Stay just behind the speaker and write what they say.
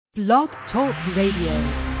Blog Talk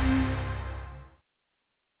Radio.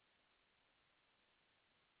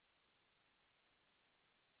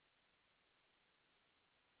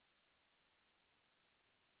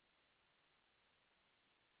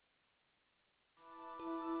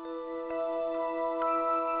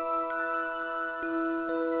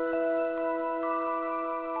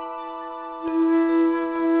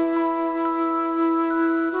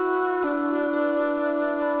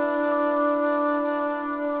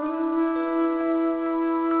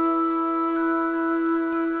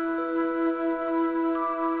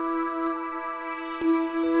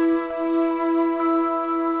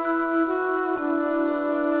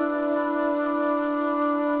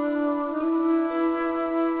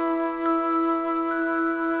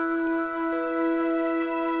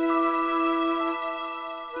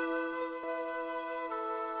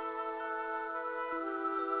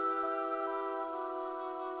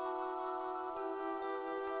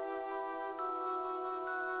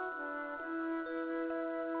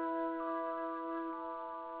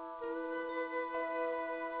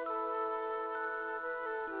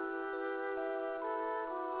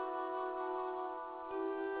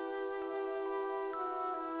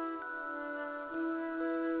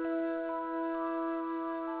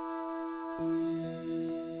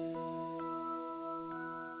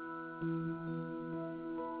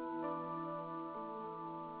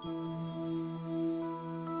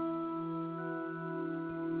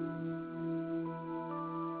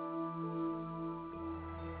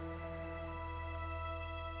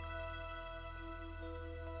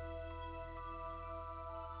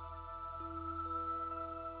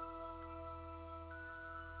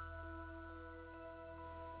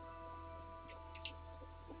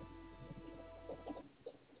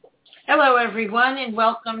 Hello, everyone, and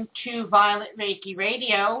welcome to Violet Reiki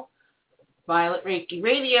Radio. Violet Reiki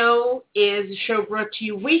Radio is a show brought to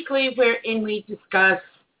you weekly wherein we discuss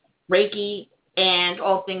Reiki and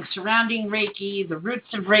all things surrounding Reiki, the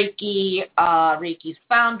roots of Reiki, Reiki's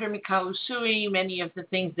founder, Mikao Usui, many of the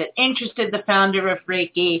things that interested the founder of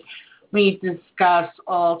Reiki. We discuss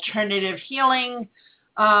alternative healing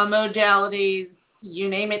modalities. You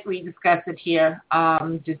name it, we discuss it here.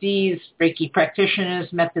 Disease, Reiki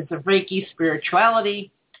practitioners, methods of Reiki,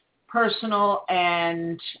 spirituality, personal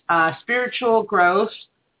and spiritual growth,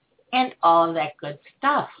 and all of that good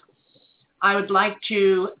stuff. I would like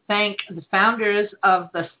to thank the founders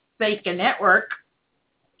of the Seika Network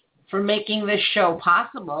for making this show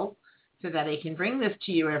possible so that I can bring this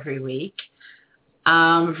to you every week.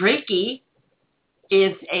 Reiki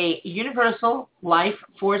is a universal life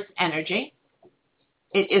force energy.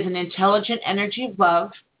 It is an intelligent energy of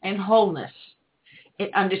love and wholeness.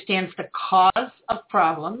 It understands the cause of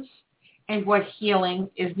problems and what healing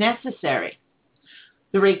is necessary.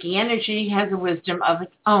 The Reiki energy has a wisdom of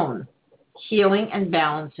its own, healing and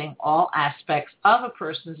balancing all aspects of a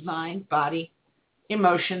person's mind, body,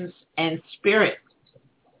 emotions, and spirit.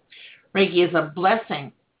 Reiki is a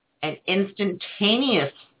blessing and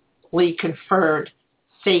instantaneously conferred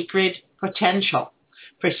sacred potential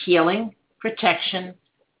for healing, protection,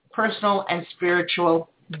 personal and spiritual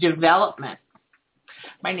development.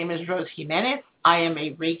 My name is Rose Jimenez. I am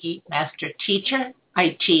a Reiki master teacher.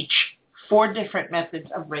 I teach 4 different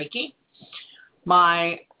methods of Reiki.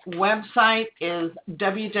 My website is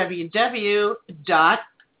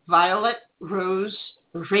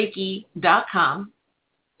www.violetrosereiki.com.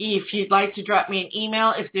 If you'd like to drop me an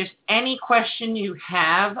email, if there's any question you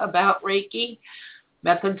have about Reiki,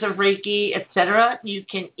 methods of Reiki, etc., you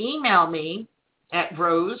can email me at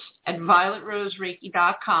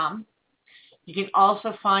rose@violetrosereiki.com. You can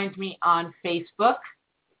also find me on Facebook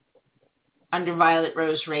under Violet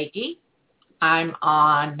Rose Reiki. I'm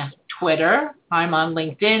on Twitter. I'm on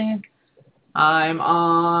LinkedIn. I'm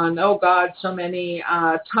on, so many,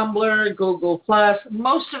 Tumblr, Google+,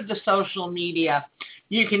 most of the social media.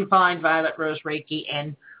 You can find Violet Rose Reiki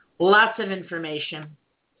and lots of information.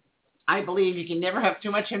 I believe you can never have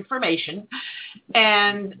too much information.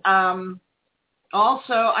 And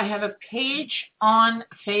also, I have a page on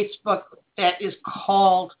Facebook that is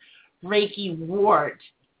called Reiki Ward.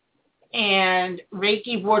 And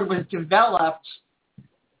Reiki Ward was developed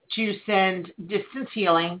to send distance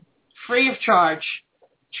healing free of charge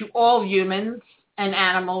to all humans and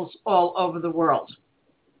animals all over the world.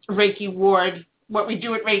 Reiki Ward, what we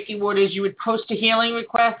do at Reiki Ward is you would post a healing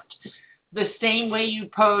request the same way you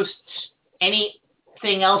post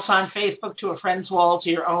anything else on Facebook to a friend's wall, to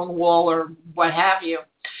your own wall, or what have you.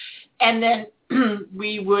 And then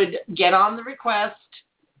we would get on the request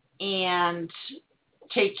and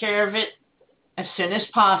take care of it as soon as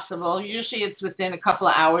possible. Usually it's within a couple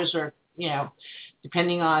of hours or,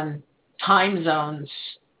 depending on time zones,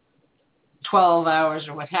 12 hours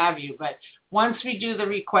or what have you. But once we do the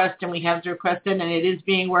request and we have the request in and it is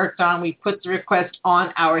being worked on, we put the request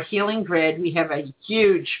on our healing grid. We have a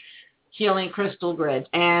huge healing crystal grid.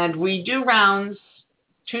 And we do rounds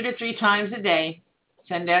 2 to 3 times a day,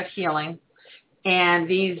 send out healing. And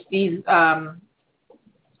these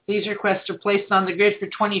requests are placed on the grid for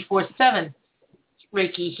 24/7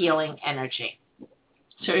 Reiki healing energy.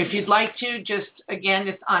 So if you'd like to, just, again,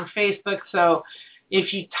 it's on Facebook. So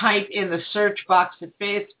if you type in the search box at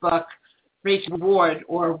Facebook, Reiki Ward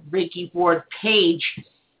or Reiki Ward page,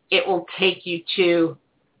 it will take you to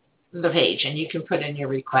the page and you can put in your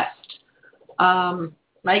request.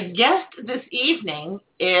 My guest this evening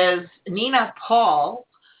is Nina Paul.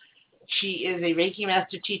 She is a Reiki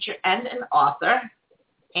master teacher and an author,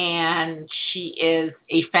 and she is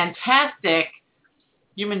a fantastic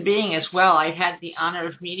human being as well. I had the honor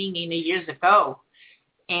of meeting Nina years ago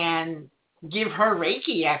and give her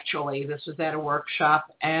Reiki, actually. This was at a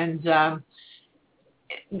workshop, and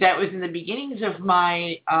that was in the beginnings of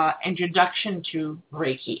my introduction to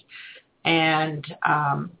Reiki. And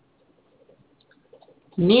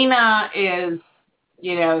Nina is,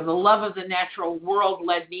 the love of the natural world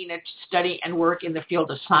led Nina to study and work in the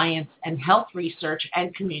field of science and health research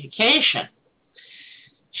and communication.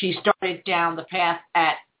 She started down the path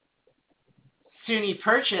at SUNY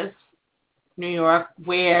Purchase, New York,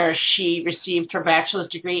 where she received her bachelor's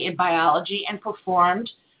degree in biology and performed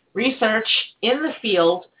research in the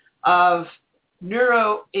field of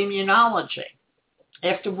neuroimmunology.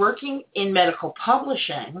 After working in medical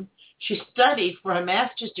publishing, she studied for her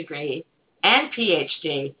master's degree and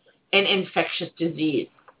PhD in infectious disease,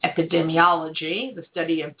 epidemiology, the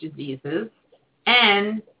study of diseases,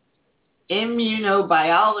 and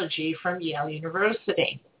immunobiology from Yale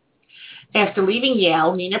University. After leaving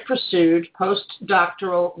Yale, Nina pursued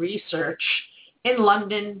postdoctoral research in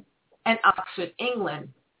London and Oxford, England.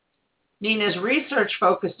 Nina's research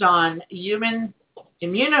focused on human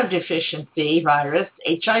immunodeficiency virus,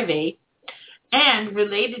 HIV, and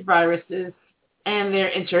related viruses and their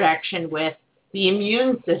interaction with the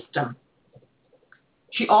immune system.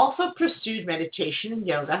 She also pursued meditation and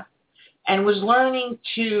yoga and was learning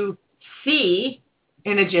to see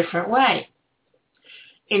in a different way.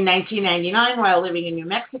 In 1999, while living in New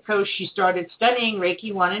Mexico, she started studying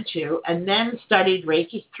Reiki 1 and 2 and then studied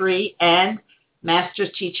Reiki 3 and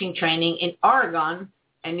master's teaching training in Oregon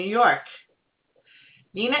and New York.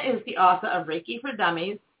 Nina is the author of Reiki for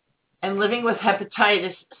Dummies and Living with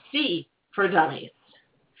Hepatitis C for Dummies.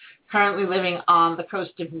 Currently living on the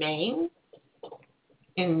coast of Maine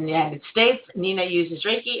in the United States, Nina uses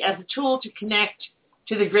Reiki as a tool to connect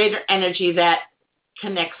to the greater energy that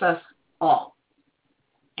connects us all.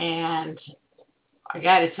 And I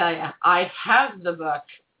got to tell you, I have the book,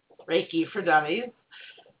 Reiki for Dummies,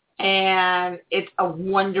 and it's a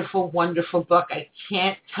wonderful, wonderful book. I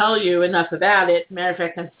can't tell you enough about it. Matter of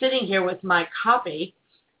fact, I'm sitting here with my copy,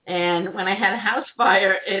 and when I had a house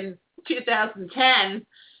fire in 2010,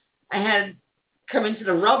 I had come into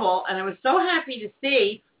the rubble, and I was so happy to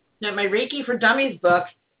see that my Reiki for Dummies book,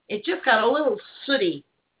 it just got a little sooty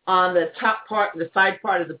on the top part, the side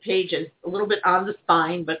part of the pages, a little bit on the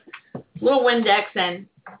spine, but a little Windex, and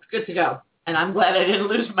it's good to go. And I'm glad I didn't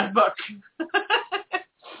lose my book.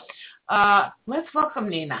 Let's welcome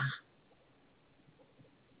Nina.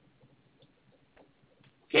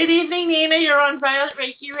 Good evening, Nina. You're on Violet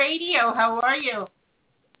Reiki Radio. How are you?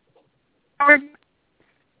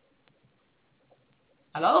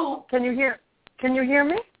 Hello? Can you hear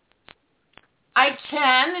me? I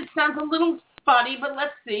can. It sounds a little spotty, but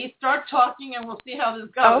let's see. Start talking and we'll see how this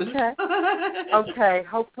goes. Okay. Okay.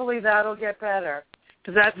 Hopefully that'll get better.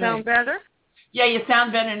 Does that sound better? Yeah, you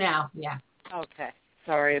sound better now. Yeah. Okay.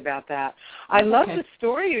 Sorry about that. I love the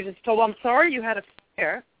story you just told. I'm sorry you had a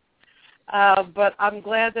fire, but I'm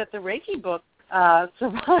glad that the Reiki book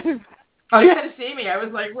survived. Oh, you had to see me. I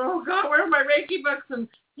was like, oh, God, where are my Reiki books? And,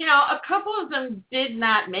 a couple of them did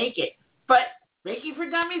not make it, but Reiki for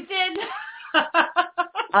Dummies did.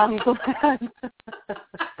 I'm glad.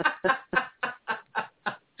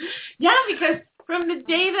 Yeah, because from the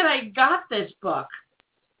day that I got this book,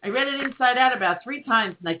 I read it inside out about 3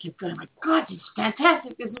 times, and I kept going, my God, this is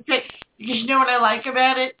fantastic. This is great. Because you know what I like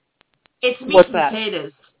about it? It's meat and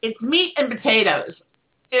potatoes. It's meat and potatoes.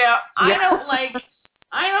 I don't like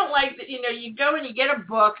that, you go and you get a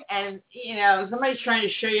book and, somebody's trying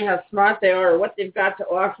to show you how smart they are or what they've got to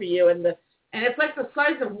offer you, and it's like the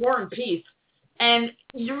size of War and Peace. And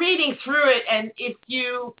you're reading through it, and if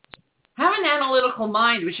you have an analytical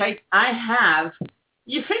mind, which I have,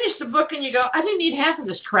 you finish the book and you go, I didn't need half of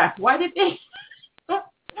this crap. Why did they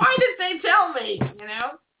Why did they tell me, you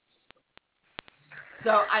know?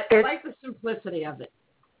 So I like the simplicity of it.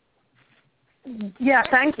 Yeah,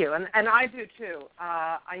 thank you, and I do too.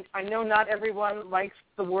 I know not everyone likes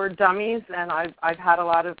the word dummies, and I've had a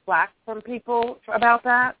lot of flack from people about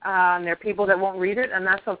that. And there are people that won't read it, and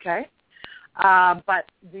that's okay.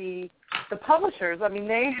 But the publishers, I mean,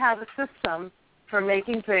 they have a system for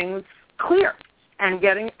making things clear and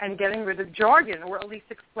getting rid of jargon, or at least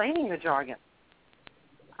explaining the jargon.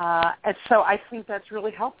 And so I think that's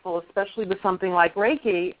really helpful, especially with something like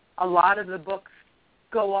Reiki. A lot of the books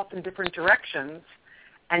go off in different directions,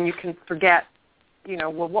 and you can forget, you know,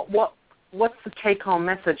 well, what's the take-home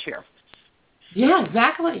message here? Yeah,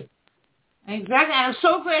 exactly. And I'm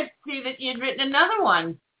so glad to see that you'd written another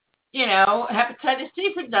one, you know, hepatitis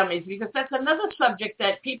C for dummies, because that's another subject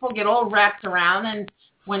that people get all wrapped around, and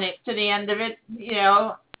when it's to the end of it, you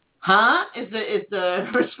know, is the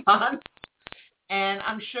response. And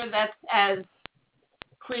I'm sure that's as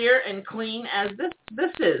clear and clean as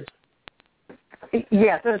this is.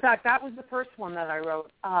 Yes, in fact, that was the first one that I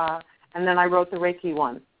wrote, and then I wrote the Reiki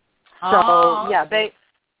one. So, yeah, the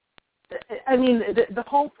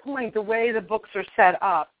whole point, the way the books are set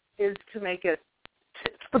up, is to make it,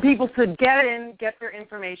 for people to get in, get their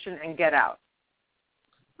information, and get out.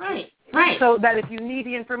 Right. So that if you need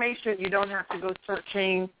the information, you don't have to go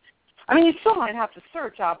searching. I mean, you still might have to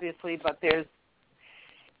search, obviously, but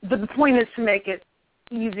the point is to make it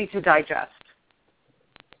easy to digest.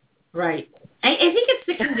 Right. I think it's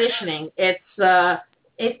the conditioning.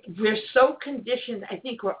 We're so conditioned. I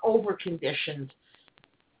think we're over-conditioned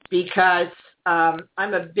because I'm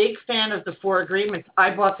a big fan of the Four Agreements.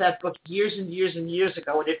 I bought that book years and years and years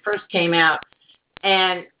ago when it first came out.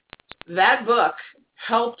 And that book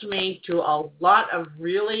helped me through a lot of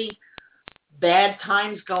really bad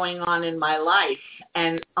times going on in my life.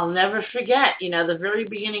 And I'll never forget, you know, the very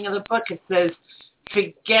beginning of the book, it says,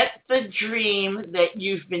 forget the dream that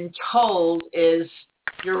you've been told is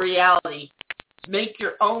your reality. Make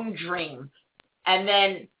your own dream. And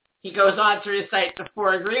then he goes on to recite the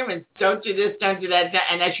Four Agreements. Don't do this, don't do that.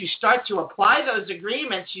 And as you start to apply those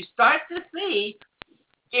agreements, you start to see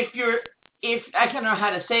if I don't know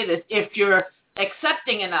how to say this, if you're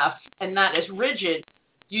accepting enough and not as rigid,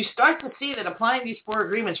 you start to see that applying these Four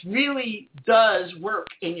Agreements really does work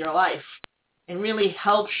in your life and really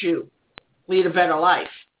helps you lead a better life.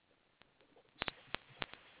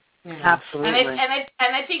 You know? Absolutely.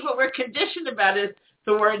 And I think what we're conditioned about is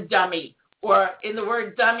the word dummy, or in the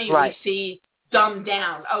word dummy right. we see dumb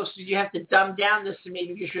down. Oh, so you have to dumb down this to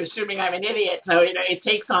me because you're assuming I'm an idiot. So, you know, it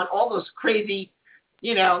takes on all those crazy,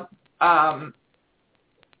 you know,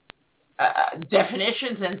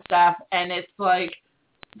 definitions and stuff, and it's like,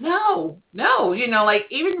 no, you know, like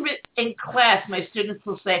even in class, my students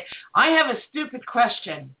will say, I have a stupid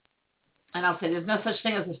question. And I'll say, there's no such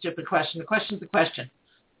thing as a stupid question. The question's a question.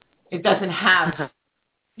 It doesn't have,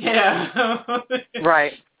 you know.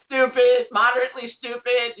 Right. Stupid, moderately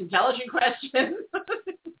stupid, intelligent question.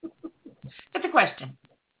 It's a question,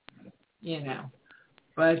 you know.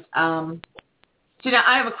 But, so now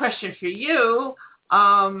I have a question for you.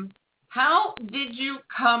 How did you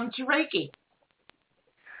come to Reiki?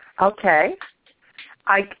 Okay.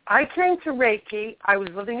 I came to Reiki. I was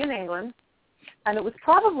living in England, and it was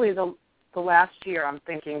probably the last year, I'm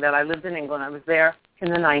thinking, that I lived in England. I was there in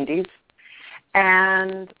the 90s,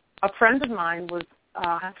 and a friend of mine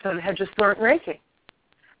had just learned Reiki.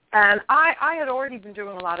 And I had already been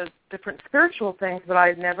doing a lot of different spiritual things, but I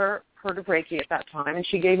had never heard of Reiki at that time, and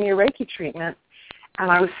she gave me a Reiki treatment, and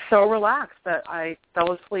I was so relaxed that I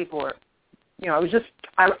fell asleep, or, you know,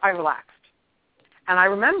 I relaxed. And I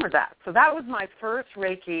remember that. So that was my first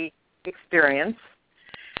Reiki experience.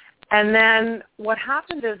 And then what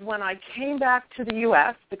happened is when I came back to the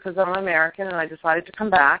U.S., because I'm American and I decided to come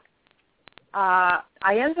back, I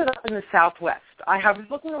ended up in the Southwest. I was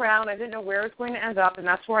looking around. I didn't know where I was going to end up, and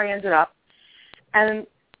that's where I ended up. And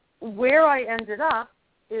where I ended up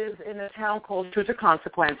is in a town called Truth or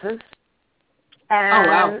Consequences.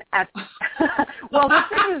 And well, the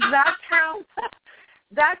thing is,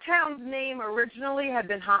 that town's name originally had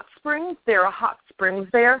been Hot Springs. There are hot springs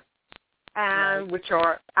there, and right. Which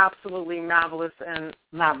are absolutely marvelous. And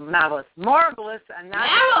that's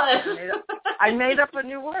I made up a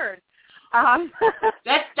new word.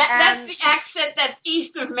 That's the accent that's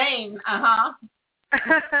east of Maine.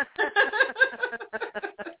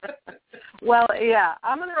 Well, yeah,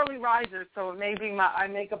 I'm an early riser, so maybe I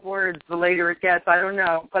make up words the later it gets. I don't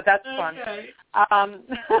know, but that's fun. Okay.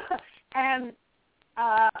 And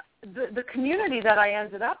the community that I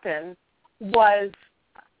ended up in was,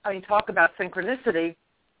 I mean, talk about synchronicity,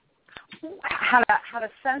 had a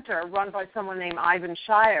center run by someone named Ivan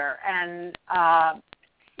Shire, and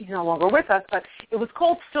he's no longer with us, but it was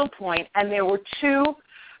called Still Point, and there were two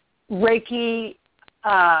Reiki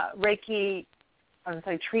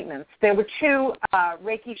treatments. There were two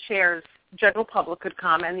Reiki shares, general public could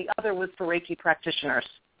come, and the other was for Reiki practitioners.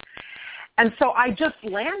 And so I just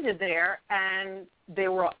landed there, and this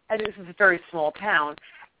is a very small town,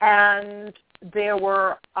 and there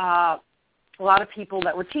were a lot of people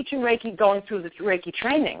that were teaching Reiki, going through the Reiki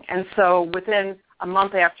training. And so within a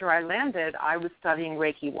month after I landed, I was studying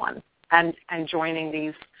Reiki 1 and joining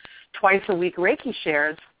these twice-a-week Reiki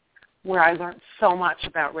shares where I learned so much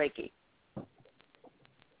about Reiki.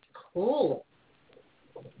 Cool.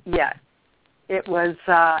 Yeah. It was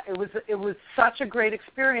such a great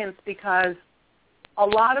experience because a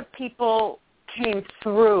lot of people came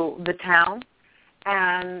through the town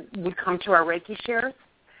and would come to our Reiki shares.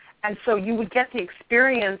 And so you would get the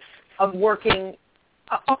experience of working,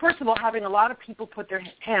 first of all, having a lot of people put their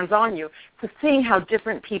hands on you, to seeing how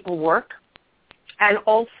different people work, and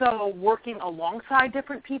also working alongside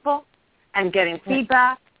different people and getting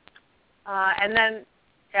feedback. And then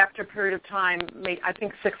after a period of time, I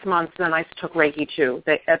think 6 months, then I took Reiki 2.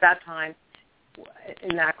 At that time,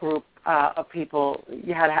 in that group of people,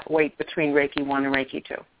 you had to wait between Reiki 1 and Reiki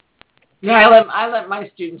 2. Yeah, I let my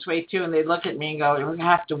students wait too, and they look at me and go, "We're going to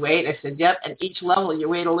have to wait." I said, "Yep." And each level, you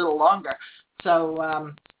wait a little longer.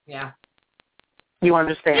 So, yeah. You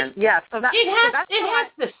understand? Yeah. So it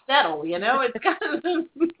has to settle. You know, it's kind of.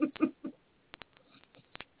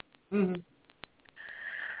 Mm-hmm.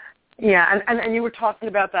 Yeah, and you were talking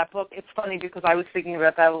about that book. It's funny because I was thinking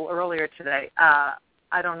about that a little earlier today.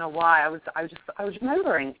 I don't know why. I was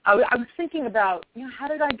remembering. I was thinking about, how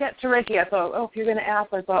did I get to Reiki? I thought, if you're going to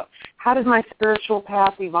ask, I thought, how did my spiritual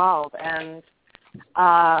path evolve? And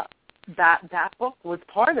that book was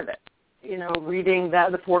part of it. Reading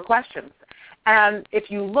the 4 questions. And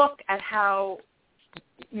if you look at how,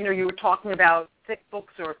 you were talking about thick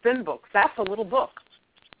books or thin books, that's a little book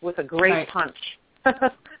with a great punch.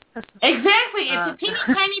 Exactly. It's a teeny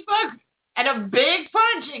tiny book and a big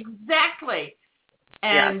punch. Exactly.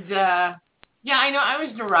 And, I know I was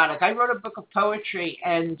neurotic. I wrote a book of poetry,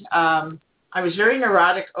 and I was very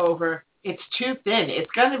neurotic over, it's too thin.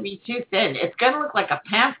 It's going to be too thin. It's going to look like a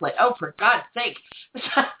pamphlet. Oh, for God's sake.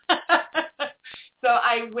 So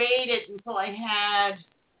I waited until I had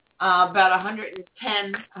about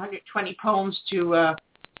 120 poems to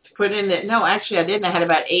put in it. No, actually, I didn't. I had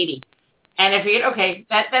about 80. And I figured, okay,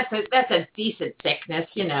 that's a decent thickness,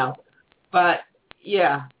 But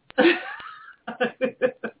yeah,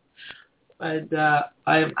 but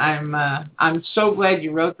I'm so glad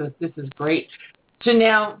you wrote this. This is great. So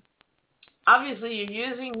now, obviously, you're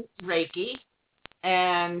using Reiki,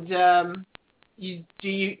 and you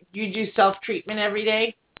do self-treatment every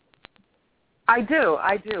day? I do.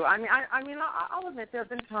 I mean, I'll admit there have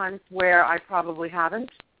been times where I probably haven't.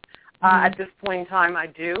 At this point in time, I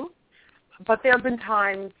do. But there have been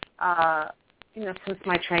times, since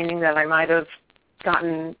my training that I might have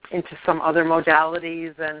gotten into some other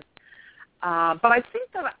modalities, and but I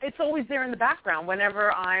think that it's always there in the background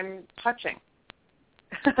whenever I'm touching.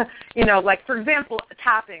 Like for example,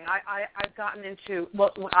 tapping. I've gotten into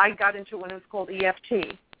I got into it when it was called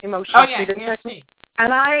EFT, emotional freedom technique.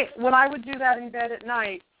 And when I would do that in bed at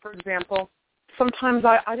night, for example, sometimes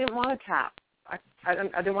I didn't want to tap. I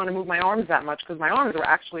didn't want to move my arms that much because my arms were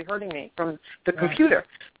actually hurting me from the computer.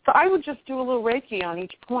 So I would just do a little Reiki on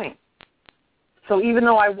each point. So even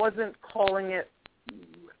though I wasn't calling it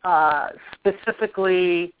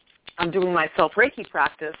specifically, I'm doing my self-Reiki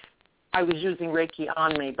practice, I was using Reiki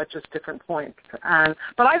on me, but just different points.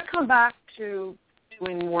 But I've come back to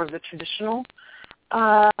doing more of the traditional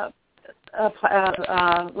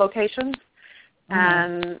locations,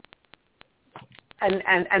 and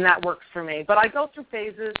that works for me. But I go through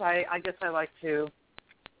phases. I guess I like to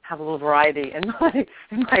have a little variety in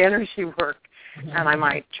my energy work, and I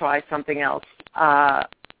might try something else.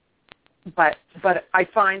 But I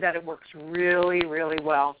find that it works really, really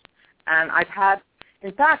well. And I had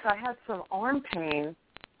some arm pain.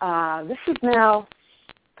 This is now,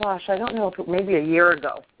 I don't know if it maybe a year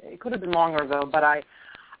ago. It could have been longer ago, but I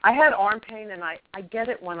had arm pain, and I get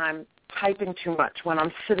it when I'm typing too much, when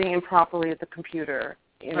I'm sitting improperly at the computer,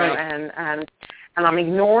 and I'm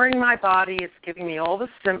ignoring my body. It's giving me all the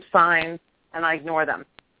signs, and I ignore them.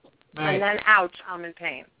 Right. And then, ouch, I'm in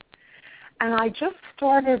pain. And I just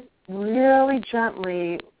started really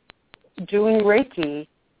gently doing Reiki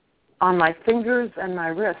on my fingers and my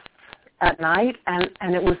wrists at night,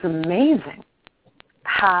 and it was amazing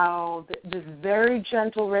how this very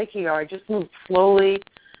gentle Reiki, I just moved slowly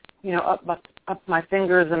up my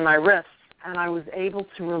fingers and my wrists, and I was able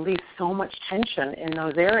to release so much tension in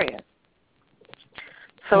those areas.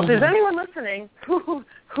 So if there's anyone listening who's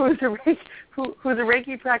a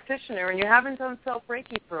Reiki practitioner and you haven't done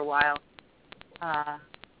self-Reiki for a while,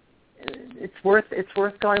 it's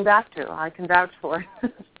worth going back to. I can vouch for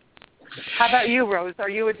it. How about you, Rose? Are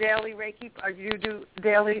you a daily Reiki? Do you do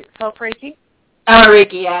daily self-Reiki? I'm a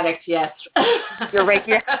Reiki addict, yes. You're a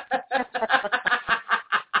Reiki addict?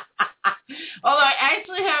 Although I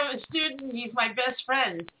actually have a student, he's my best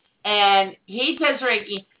friend, and he does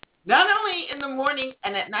Reiki not only in the morning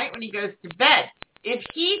and at night when he goes to bed. If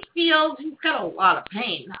he feels he's got a lot of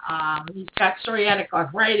pain, he's got psoriatic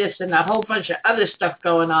arthritis and a whole bunch of other stuff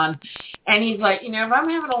going on, and he's like, if I'm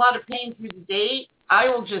having a lot of pain through the day, I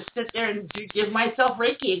will just sit there and give myself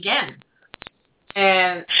Reiki again.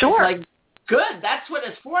 And sure. It's like, good, that's what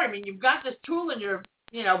it's for. I mean, you've got this tool in your,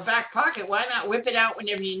 back pocket. Why not whip it out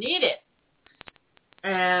whenever you need it?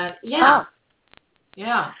 And yeah.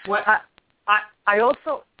 What? I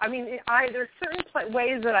also, there's certain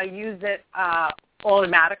ways that I use it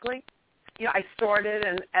automatically. I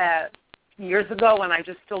started years ago, and I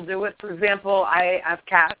just still do it. For example, I have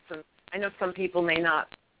cats, and I know some people may not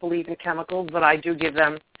believe in chemicals, but I do give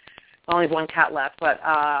them, only one cat left, but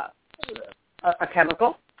a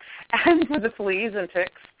chemical, and for the fleas and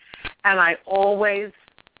ticks. And I always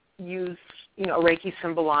use, a Reiki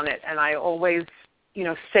symbol on it, and I always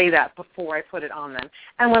say that before I put it on them.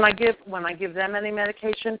 And when I give them any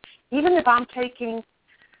medication, even if I'm taking,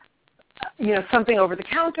 something over the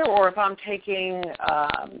counter, or if I'm taking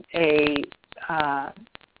a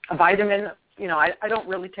vitamin, I don't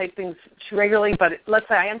really take things too regularly, but let's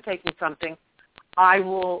say I am taking something, I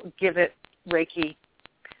will give it Reiki,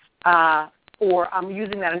 or I'm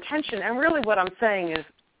using that intention. And really what I'm saying is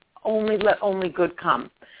let only good come.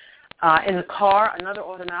 In the car, another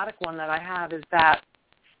automatic one that I have is that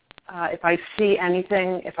if I see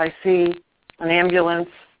anything, if I see an ambulance,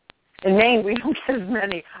 in Maine we don't get as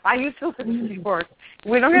many. I used to live in New York.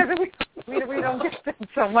 We don't get them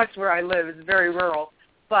so much where I live. It's very rural.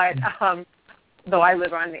 But though I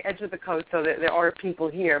live on the edge of the coast, so that there are people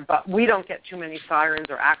here, but we don't get too many sirens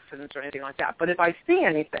or accidents or anything like that. But if I see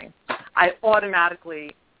anything, I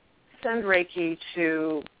automatically send Reiki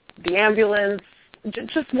to the ambulance,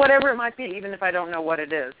 just whatever it might be, even if I don't know what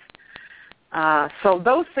it is. So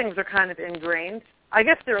those things are kind of ingrained. I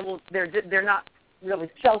guess they're not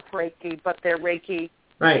really self-Reiki, but they're Reiki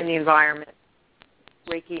in the environment,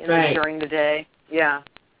 Reiki during the day. Yeah.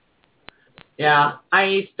 Yeah,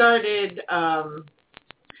 I started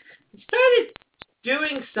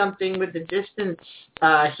doing something with the distance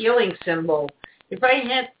healing symbol. If I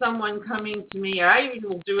had someone coming to me, or I even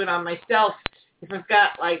will do it on myself, if I've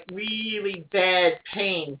got like really bad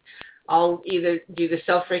pain, I'll either do the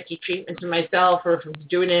self-Reiki treatment to myself, or if I'm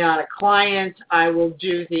doing it on a client, I will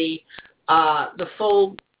do the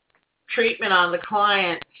full treatment on the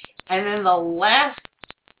client. And then the last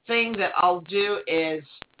thing that I'll do is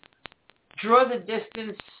draw the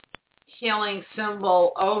distance healing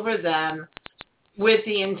symbol over them with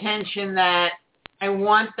the intention that I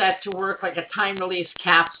want that to work like a time-release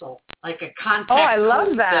capsule, like a contact. Oh, I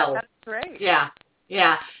love that. Pill. That's great. Yeah.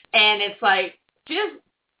 And it's like, just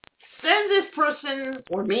send this person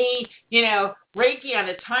or me, Reiki on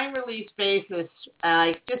a time-release basis.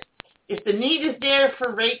 Just if the need is there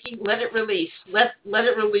for Reiki, let it release. Let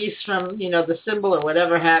it release from, the symbol or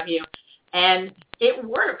whatever have you. And it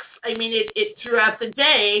works. I mean, it throughout the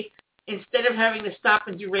day, instead of having to stop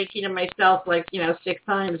and do Reiki to myself 6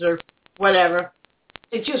 times or whatever,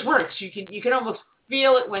 it just works. You can almost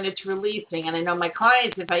feel it when it's releasing. And I know my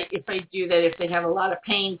clients, if I do that, if they have a lot of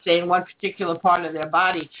pain, say in one particular part of their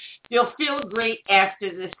body, they'll feel great after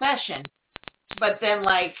the session. But then,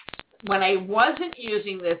 when I wasn't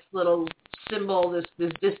using this little symbol, this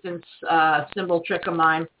distance symbol trick of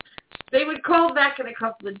mine, they would call back in a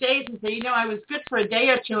couple of days and say, I was good for a day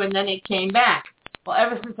or two, and then it came back. Well,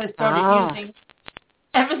 ever since I started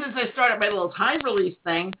my little time release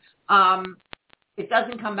thing, it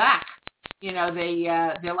doesn't come back.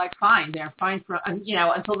 They're fine. They're fine for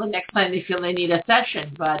until the next time they feel they need a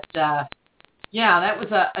session. But that was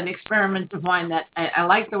an experiment of mine that I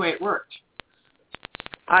like the way it worked.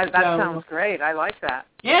 That sounds great. I like that.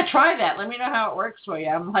 Yeah, try that. Let me know how it works for you.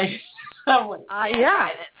 I'm like, yeah.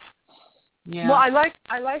 Yeah. Well,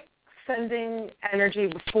 I like sending energy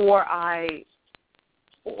before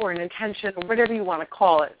or an intention, or whatever you want to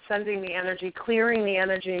call it, sending the energy, clearing the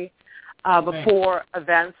energy before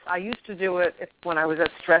events. I used to do it when I was at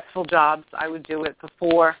stressful jobs. I would do it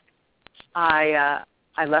before I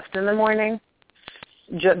left in the morning.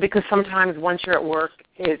 because sometimes once you're at work,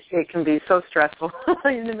 it can be so stressful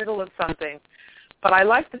in the middle of something. But I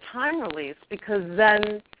like the time release because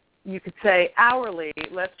then you could say hourly,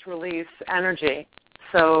 let's release energy.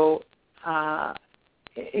 So, and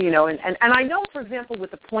I know, for example,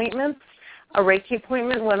 with appointments, a Reiki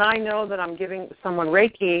appointment, when I know that I'm giving someone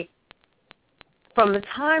Reiki, from the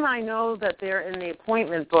time I know that they're in the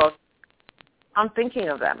appointment book, I'm thinking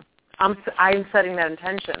of them. I'm setting that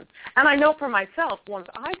intention. And I know for myself, once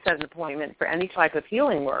I set an appointment for any type of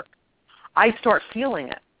healing work, I start feeling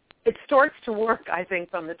it. It starts to work, I think,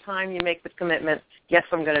 from the time you make the commitment, yes,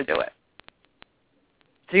 I'm going to do it.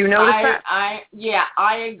 Do you notice that?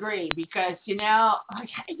 I agree because,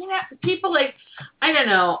 people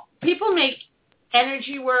people make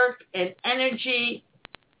energy work and energy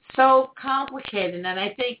so complicated. And I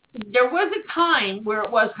think there was a time where it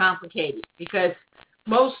was complicated because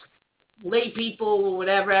most lay people or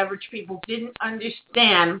whatever, average people, didn't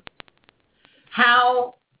understand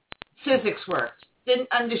how physics worked, didn't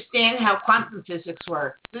understand how quantum physics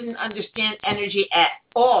worked, didn't understand energy at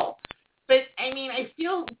all. But, I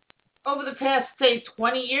feel over the past, say,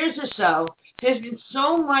 20 years or so, there's been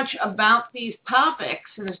so much about these topics,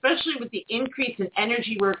 and especially with the increase in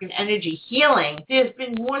energy work and energy healing, there's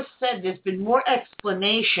been more said, there's been more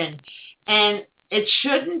explanation, and it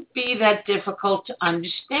shouldn't be that difficult to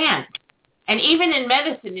understand. And even in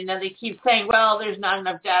medicine, they keep saying, well, there's not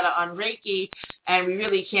enough data on Reiki, and we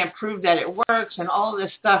really can't prove that it works, and all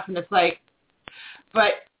this stuff. And it's like,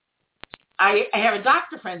 but I have a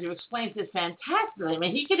doctor friend who explains this fantastically.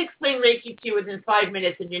 He could explain Reiki to you within 5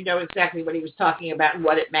 minutes, and you know exactly what he was talking about and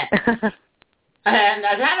what it meant. And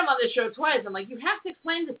I've had him on the show twice. I'm like, you have to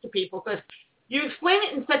explain this to people because you explain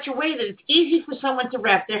it in such a way that it's easy for someone to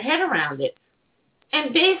wrap their head around it.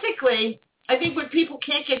 And basically, I think what people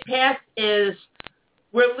can't get past is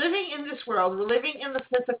we're living in this world. We're living in the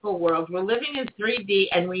physical world. We're living in 3D,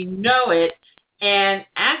 and we know it. And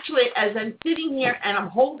actually, as I'm sitting here and I'm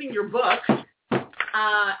holding your book,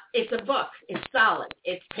 it's a book. It's solid.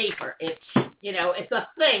 It's paper. It's, it's a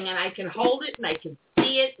thing, and I can hold it, and I can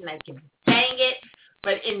see it, and I can bang it.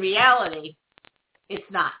 But in reality, it's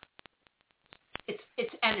not.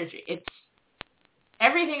 It's energy. It's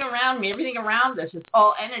everything around me, everything around us, it's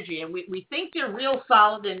all energy. And we think they're real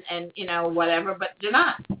solid and whatever, but they're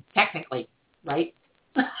not, technically, right?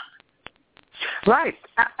 Right.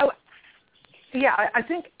 I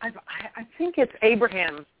think it's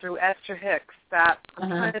Abraham through Esther Hicks that I'm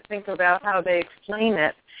trying to think about how they explain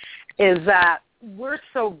it, is that we're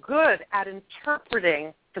so good at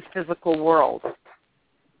interpreting the physical world.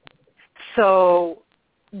 So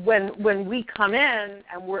when we come in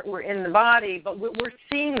and we're in the body, but we're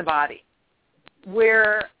seeing the body,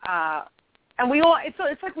 and we all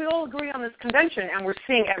it's like we all agree on this convention, and we're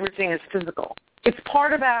seeing everything as physical. It's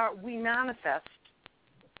part of we manifest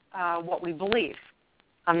what we believe.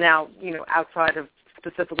 Now, outside of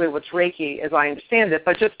specifically what's Reiki, as I understand it,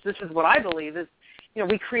 but just this is what I believe is,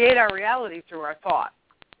 we create our reality through our thought,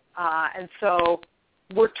 and so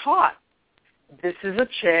we're taught. This is a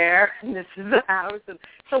chair, and this is a house. And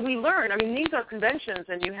so we learn. These are conventions,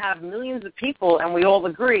 and you have millions of people, and we all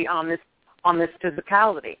agree on this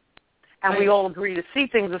physicality. And we all agree to see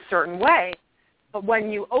things a certain way. But when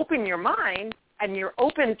you open your mind and you're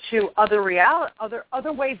open to other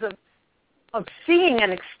ways of seeing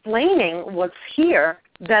and explaining what's here,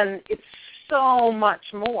 then it's so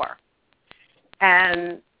much more.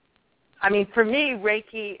 And, for me,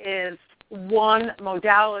 Reiki is one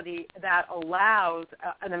modality that allows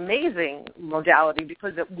an amazing modality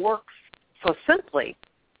because it works so simply,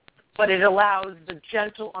 but it allows the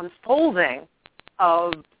gentle unfolding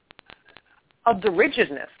of the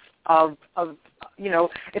rigidness of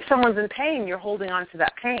if someone's in pain, you're holding on to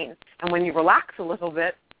that pain, and when you relax a little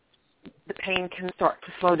bit, the pain can start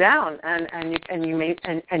to slow down, and you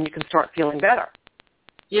can start feeling better.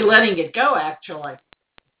 You're letting it go, actually.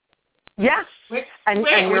 Yes, and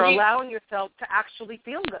you're allowing yourself to actually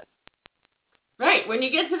feel good. Right. When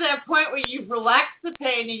you get to that point where you've relaxed the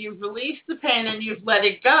pain and you've released the pain and you've let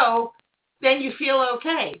it go, then you feel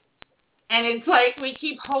okay. And it's like we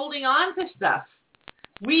keep holding on to stuff.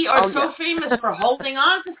 We are famous for holding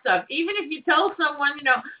on to stuff. Even if you tell someone,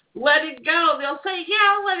 let it go, they'll say,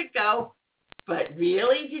 yeah, I'll let it go. But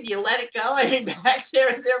really, did you let it go? Back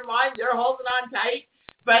there in their mind, they're holding on tight.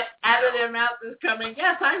 But out of their mouth is coming,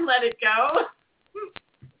 yes, I let it go.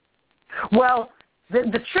 Well,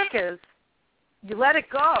 the trick is you let it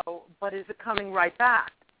go, but is it coming right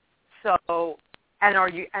back? So, and are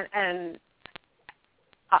you, and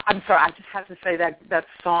I'm sorry, I just have to say that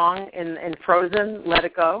song in Frozen, Let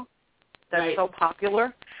It Go, that's so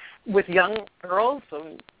popular. with young girls.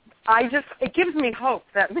 It gives me hope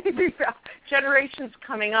that maybe generations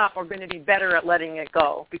coming up are going to be better at letting it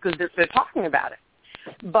go because they're talking about it.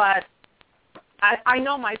 But I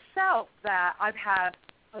know myself that I've had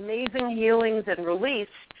amazing healings and release,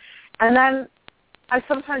 and then I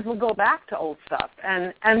sometimes will go back to old stuff.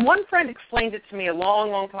 And one friend explained it to me a long,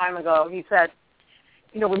 long time ago. He said,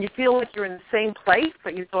 when you feel like you're in the same place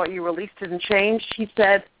but you thought you released it and changed, he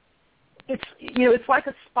said, it's like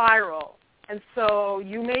a spiral. And so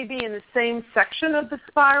you may be in the same section of the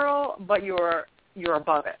spiral, but you're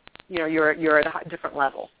above it. You're at a different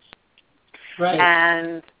level. Right.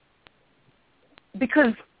 And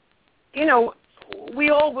because, we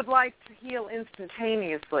all would like to heal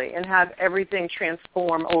instantaneously and have everything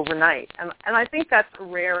transform overnight. And I think that's a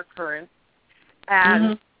rare occurrence.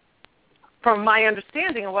 And from my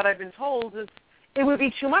understanding and what I've been told is it would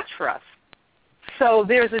be too much for us. So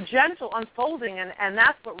there's a gentle unfolding, and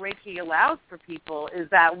that's what Reiki allows for people, is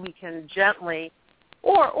that we can gently,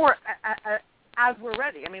 or as we're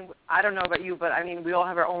ready. I mean, I don't know about you, but I mean, we all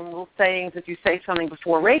have our own little sayings if you say something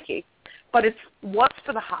before Reiki. But it's what's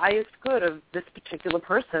for the highest good of this particular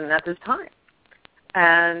person at this time.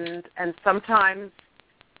 And sometimes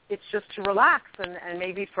it's just to relax, and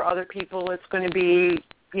maybe for other people it's going to be,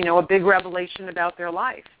 a big revelation about their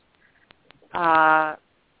life.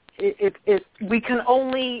 We can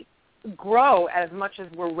only grow as much as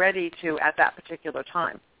we're ready to at that particular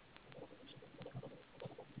time.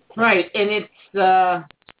 Right, and it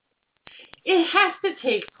has to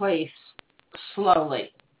take place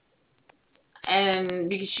slowly. And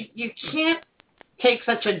because you can't take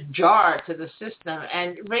such a jar to the system.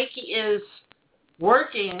 And Reiki is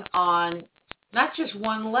working on not just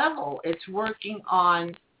one level. It's working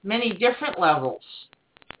on many different levels.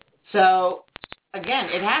 So, again,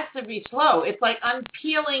 it has to be slow. It's like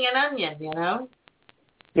unpeeling an onion,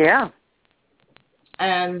 Yeah.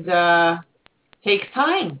 And takes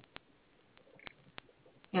time.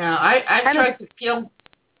 I've tried to peel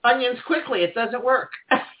onions quickly. It doesn't work.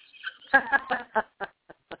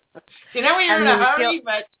 When you're in a hurry,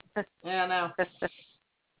 but yeah, no.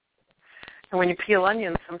 And when you peel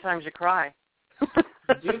onions, sometimes you cry.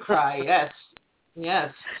 You do cry,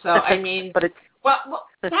 yes. So I mean, but well,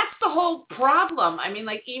 that's the whole problem. I mean,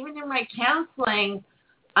 like even in my counseling,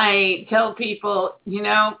 I tell people,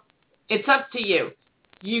 it's up to you.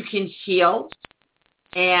 You can heal,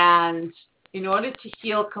 and in order to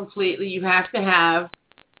heal completely, you have to have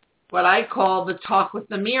what I call the talk with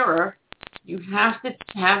the mirror. You have to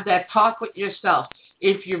have that talk with yourself.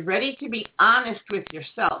 If you're ready to be honest with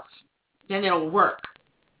yourself, then it'll work.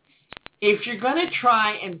 If you're going to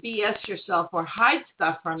try and BS yourself or hide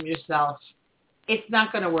stuff from yourself, it's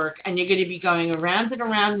not going to work, and you're going to be going around and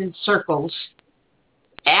around in circles.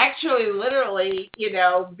 Actually, literally,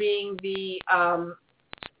 being the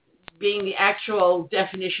actual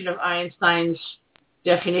definition of Einstein's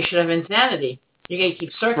definition of insanity. You're going to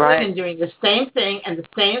keep circling and doing the same thing and the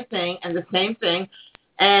same thing and the same thing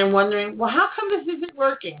and wondering, well, how come this isn't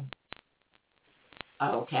working?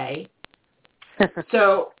 Okay.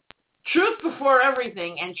 So truth before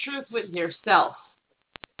everything and truth with yourself.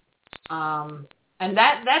 And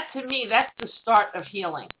that to me, that's the start of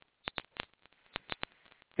healing.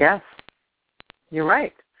 Yes, you're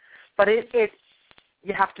right. But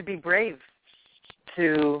you have to be brave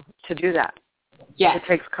to do that. Yes. It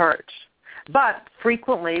takes courage. But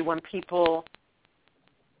frequently when people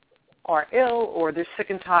are ill or they're sick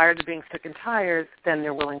and tired of being sick and tired, then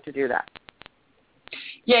they're willing to do that.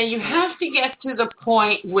 Yeah, you have to get to the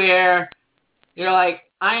point where you're like,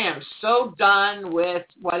 I am so done with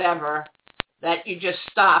whatever, that you just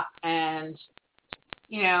stop and,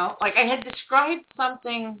 like I had described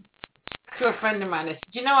something to a friend of mine. I said,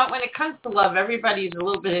 you know what, when it comes to love, everybody's a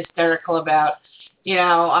little bit hysterical about,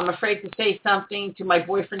 I'm afraid to say something to my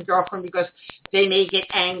boyfriend, girlfriend, because they may get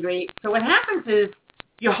angry. So what happens is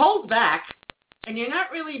you hold back, and you're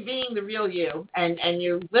not really being the real you, and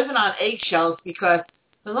you're living on eggshells, because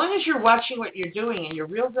as long as you're watching what you're doing and you're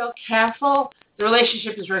real careful, the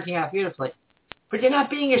relationship is working out beautifully. But you're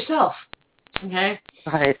not being yourself, okay?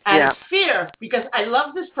 Right, And fear, because I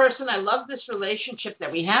love this person, I love this relationship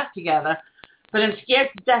that we have together, but I'm scared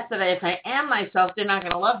to death that if I am myself, they're not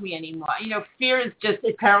going to love me anymore. Fear is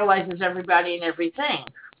it paralyzes everybody and everything.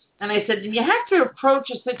 And I said, you have to approach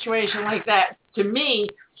a situation like that. To me,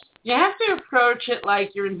 you have to approach it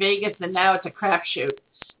like you're in Vegas and now it's a crapshoot.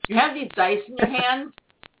 You have these dice in your hand,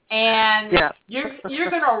 and you're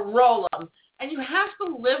going to roll them. And you have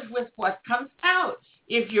to live with what comes out.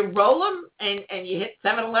 If you roll them and you hit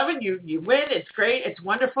 7-11, you win. It's great. It's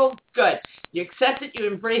wonderful. Good. You accept it. You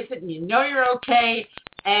embrace it. And you know you're okay.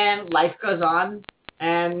 and life goes on,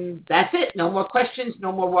 and that's it. No more questions,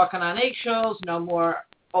 no more walking on eggshells, no more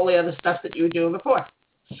all the other stuff that you were doing before.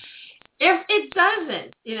 If it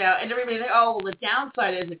doesn't, and everybody thinks, oh, well, the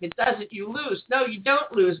downside is if it doesn't, you lose. No, you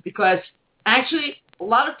don't lose, because actually a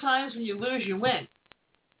lot of times when you lose, you win.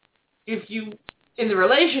 If you, in the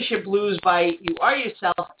relationship, lose by you are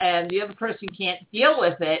yourself and the other person can't deal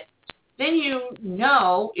with it, then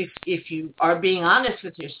if you are being honest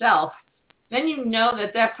with yourself, then you know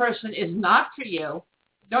that person is not for you.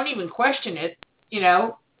 Don't even question it.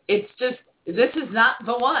 It's just, this is not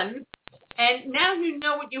the one. And now you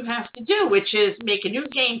know what you have to do, which is make a new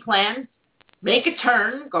game plan, make a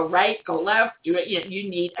turn, go right, go left. You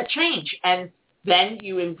need a change. And then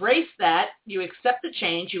you embrace that. You accept the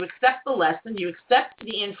change. You accept the lesson. You accept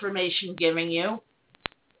the information given you.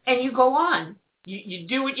 And you go on. You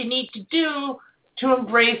do what you need to do to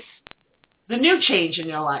embrace the new change in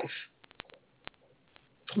your life.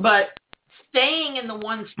 But staying in the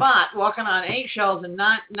one spot, walking on eggshells and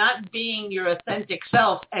not being your authentic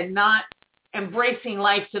self and not embracing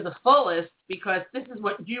life to the fullest because this is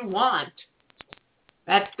what you want,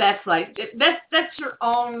 that's your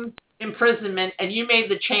own imprisonment, and you made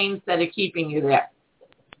the chains that are keeping you there.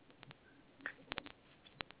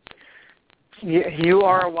 You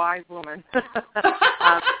are a wise woman.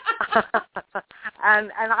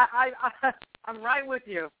 And I'm right with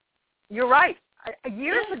you. You're right.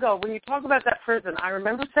 Years ago, when you talk about that prison, I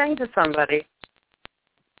remember saying to somebody,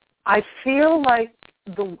 I feel like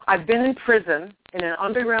I've been in prison, in an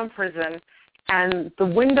underground prison, and the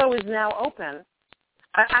window is now open.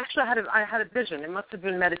 I had a vision. It must have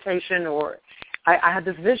been meditation, or I had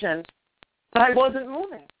this vision, but I wasn't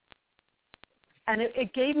moving. And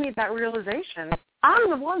it gave me that realization. I'm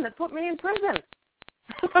the one that put me in prison.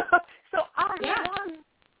 So I'm the one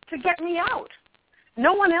to get me out.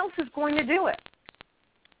 No one else is going to do it.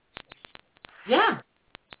 Yeah.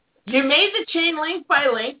 You made the chain link by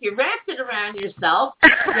link. You wrapped it around yourself. You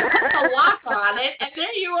put the lock on it, and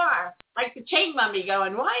there you are, like the chain mummy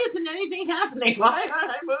going, why isn't anything happening? Why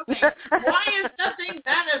aren't I moving? Why is nothing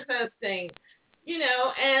manifesting?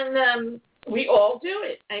 And we all do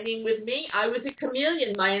it. I mean, with me, I was a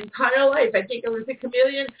chameleon my entire life. I think I was a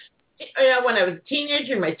chameleon when I was a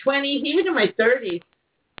teenager, in my 20s, even in my 30s.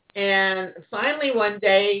 And finally one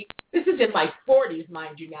day, this is in my 40s,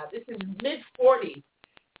 mind you now. This is mid-40s.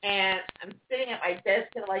 And I'm sitting at my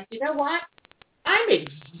desk and I'm like, you know what? I'm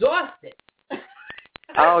exhausted.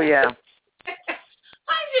 Oh, yeah.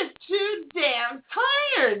 I'm just too damn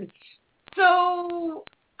tired. So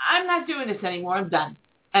I'm not doing this anymore. I'm done.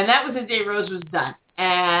 And that was the day Rose was done.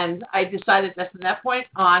 And I decided that from that point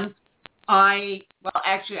on, I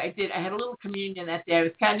had a little communion that day. I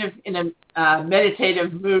was kind of in a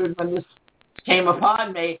meditative mood when this came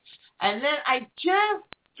upon me. And then I just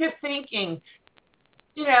kept thinking,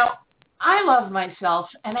 I love myself,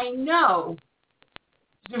 and I know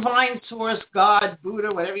divine source, God,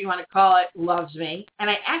 Buddha, whatever you want to call it, loves me. And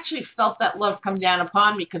I actually felt that love come down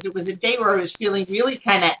upon me because it was a day where I was feeling really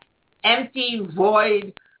kind of empty,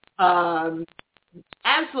 void,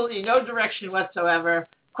 absolutely no direction whatsoever,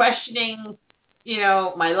 questioning,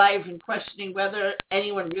 my life and questioning whether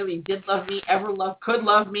anyone really did love me, could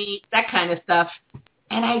love me, that kind of stuff.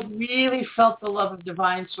 And I really felt the love of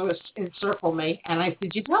divine source encircle me. And I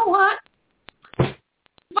said, you know what?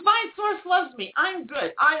 Divine source loves me. I'm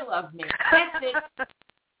good. I love me. That's it.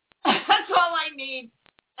 That's all I need.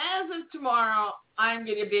 As of tomorrow, I'm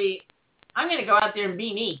going to go out there and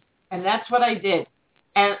be me. And that's what I did.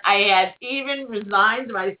 And I had even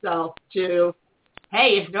resigned myself to,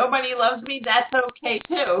 hey, if nobody loves me, that's okay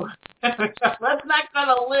too. Let's not going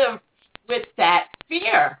to live with that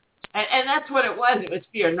fear. And that's what it was. It was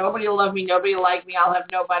fear. Nobody will love me. Nobody will like me. I'll have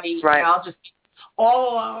nobody. Right. I'll just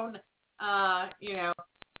all alone,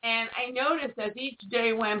 And I noticed as each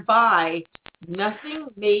day went by, no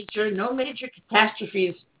major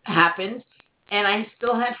catastrophes happened. And I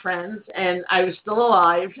still had friends. And I was still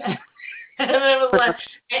alive. And it was like,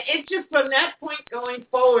 it just, from that point going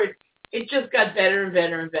forward, it just got better and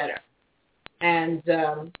better and better. And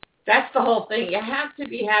that's the whole thing. You have to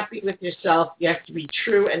be happy with yourself. You have to be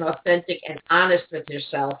true and authentic and honest with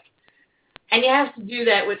yourself. And you have to do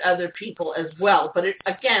that with other people as well. But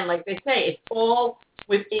again, like they say, it's all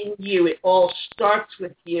within you. It all starts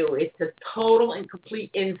with you. It's a total and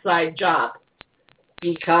complete inside job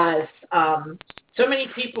because so many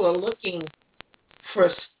people are looking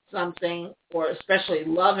for something, or especially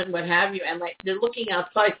love and what have you, and like they're looking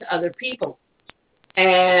outside to other people.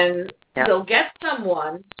 And they'll get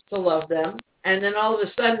someone to love them, and then all of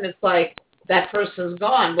a sudden it's like that person's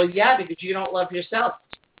gone. Well, yeah, because you don't love yourself.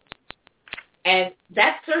 And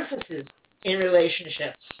that surfaces in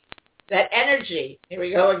relationships. That energy, here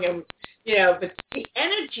we go again, but the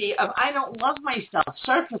energy of I don't love myself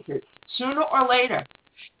surfaces sooner or later.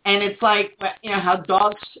 And it's like, how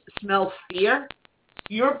dogs smell fear.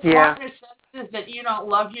 Your partner senses that you don't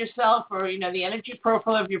love yourself, or, the energy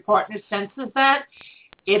profile of your partner senses that.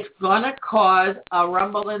 It's going to cause a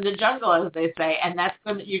rumble in the jungle, as they say, and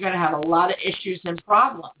you're going to have a lot of issues and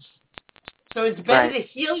problems. So it's better to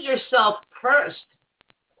heal yourself first,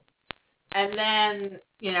 and then,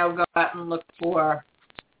 go out and look for,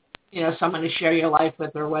 someone to share your life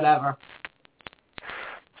with or whatever.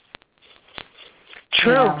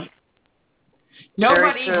 True.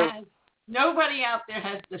 Nobody out there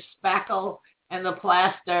has the spackle and the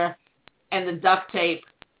plaster and the duct tape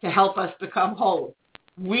to help us become whole.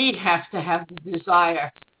 We have to have the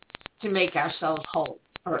desire to make ourselves whole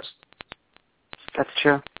first. That's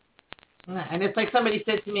true. And it's like somebody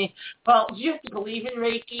said to me, well, do you have to believe in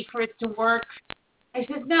Reiki for it to work? I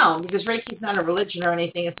said, no, because Reiki's not a religion or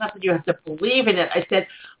anything. It's not that you have to believe in it. I said,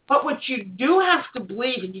 but what you do have to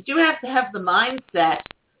believe, and you do have to have the mindset,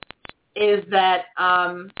 is that,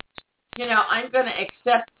 I'm going to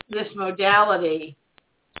accept this modality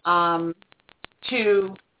to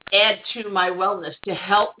add to my wellness, to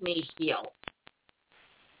help me heal.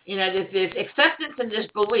 There's acceptance and there's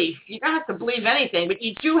belief. You don't have to believe anything, but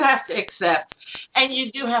you do have to accept, and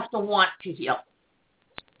you do have to want to heal.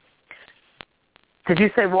 Did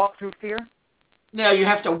you say walk through fear? No, you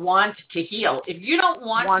have to want to heal. If you don't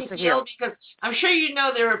want to heal, because I'm sure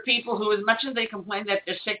there are people who, as much as they complain that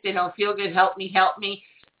they're sick, they don't feel good, help me,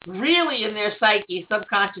 really in their psyche,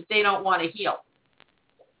 subconscious, they don't want to heal.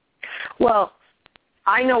 Well,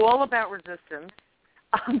 I know all about resistance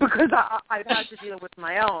because I've had to deal with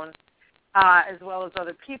my own as well as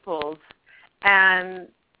other people's, and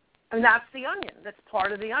that's the onion. That's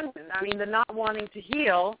part of the onion. I mean, the not wanting to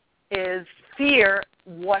heal is fear.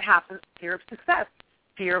 What happens? Fear of success.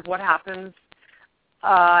 Fear of what happens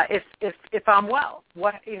if I'm well.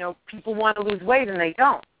 People want to lose weight and they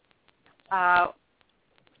don't.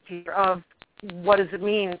 Fear of what does it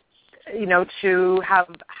mean, to have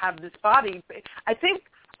this body. I think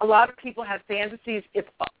a lot of people have fantasies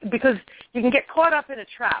because you can get caught up in a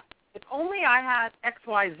trap. If only I had X,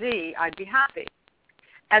 Y, Z, I'd be happy.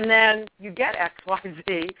 And then you get X, Y,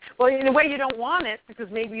 Z. Well, in a way you don't want it because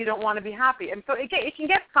maybe you don't want to be happy. And so it can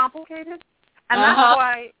get complicated. And that's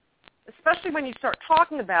why, especially when you start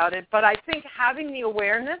talking about it, but I think having the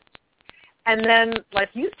awareness and then, like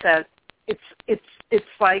you said, it's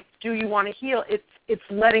like, do you want to heal? It's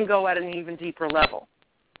letting go at an even deeper level.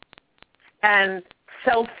 And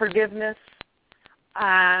self-forgiveness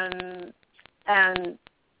and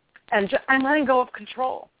letting go of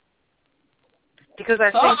control. Because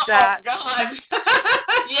I think that... Oh, God.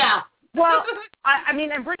 Yeah. Well, I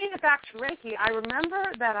mean, and bringing it back to Reiki, I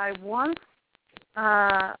remember that I once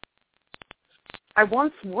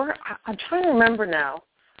worked... I'm trying to remember now.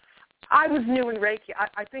 I was new in Reiki.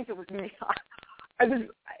 I think it was me. I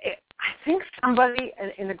think somebody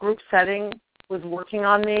in a group setting was working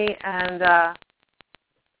on me, and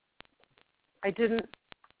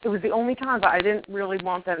it was the only time, but I didn't really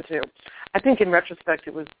want them to. I think in retrospect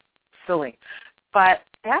it was silly. But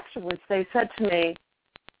afterwards they said to me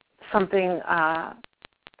something,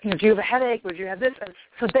 do you have a headache, or do you have this? And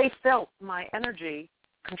so they felt my energy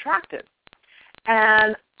contracted.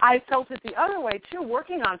 And I felt it the other way, too,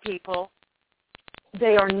 working on people.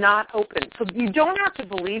 They are not open. So you don't have to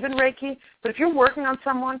believe in Reiki, but if you're working on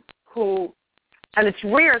someone who, and it's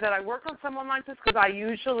rare that I work on someone like this because I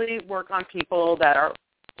usually work on people that are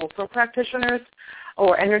also practitioners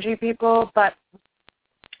or energy people, but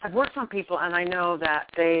I've worked on people and I know that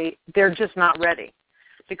they're just not ready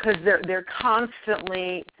because they're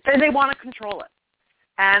constantly, they want to control it.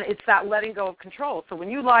 And it's that letting go of control. So when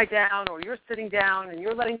you lie down or you're sitting down and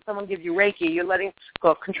you're letting someone give you Reiki, you're letting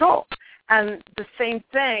go of control. And the same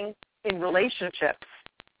thing in relationships.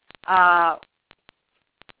 I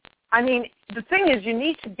mean, the thing is you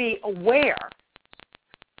need to be aware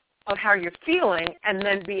of how you're feeling and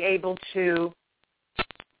then be able to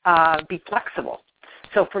be flexible.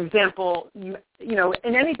 So, for example, you know,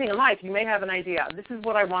 in anything in life, you may have an idea. This is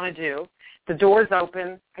what I want to do. The door's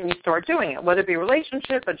open, and you start doing it, whether it be a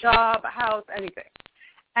relationship, a job, a house, anything.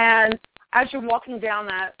 And as you're walking down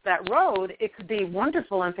that road, it could be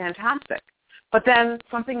wonderful and fantastic. But then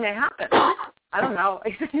something may happen. I don't know.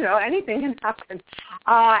 You know, anything can happen.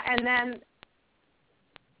 And then,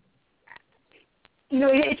 you know,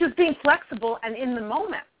 it's just being flexible and in the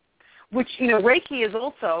moment, which, you know, Reiki is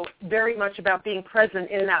also very much about being present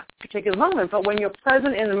in that particular moment. But when you're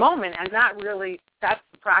present in the moment, and that's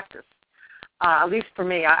the practice. at least for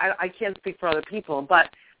me. I can't speak for other people, but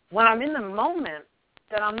when I'm in the moment,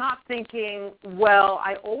 then I'm not thinking, well,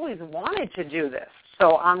 I always wanted to do this,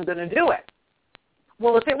 so I'm going to do it.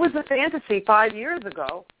 Well, if it was a fantasy 5 years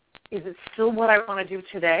ago, is it still what I want to do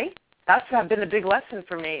today? That's been a big lesson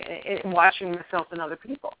for me in watching myself and other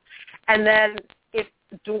people. And then if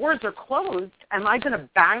doors are closed, am I going to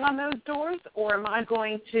bang on those doors, or am I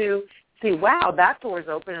going to see, wow, that door's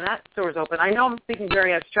open and that door's open? I know I'm speaking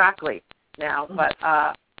very abstractly now, but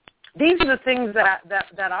these are the things that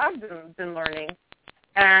I've been learning.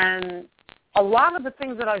 And a lot of the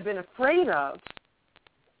things that I've been afraid of,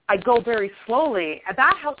 I go very slowly, and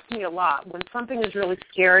that helps me a lot. When something is really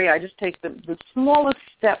scary, I just take the smallest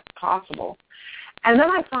step possible. And then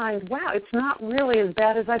I find, wow, it's not really as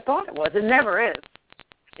bad as I thought it was. It never is.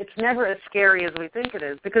 It's never as scary as we think it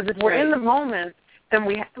is, because if we're in the moment, then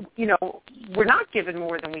we're not given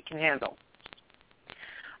more than we can handle.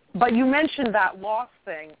 But you mentioned that loss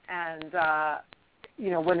thing, and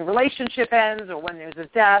when a relationship ends or when there's a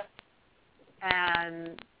death,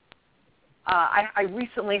 and I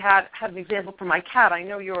recently had an example from my cat. I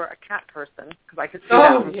know you're a cat person because I could see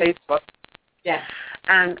that on Facebook. Yes.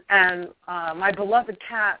 And my beloved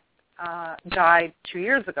cat died 2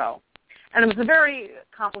 years ago, and it was a very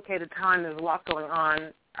complicated time. There's a lot going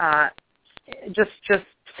on. Just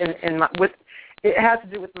it has to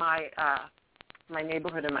do with my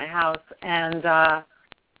neighborhood and my house, and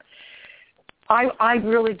I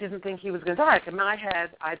really didn't think he was going to die. In my head,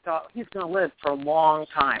 I thought he's going to live for a long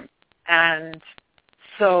time. And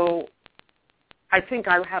so I think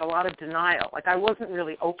I had a lot of denial. Like, I wasn't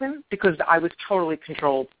really open because I was totally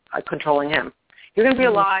controlling him. You're going to be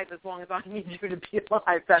alive as long as I need you to be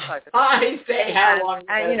alive, that type of thing. I say how long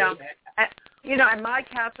and my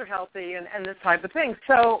cats are healthy and this type of thing.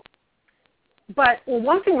 So, but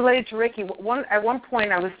one thing related to Reiki, at one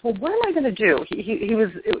point I was, well, what am I going to do?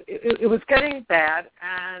 It was getting bad,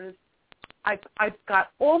 and I got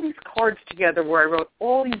all these cards together where I wrote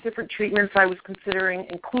all these different treatments I was considering,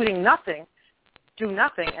 including do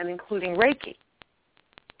nothing, and including Reiki.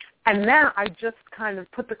 And then I just kind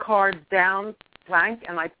of put the cards down blank,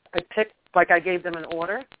 and I picked, like I gave them an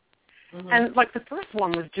order. Mm-hmm. And like the first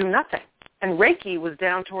one was do nothing, and Reiki was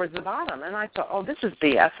down towards the bottom. And I thought, oh, this is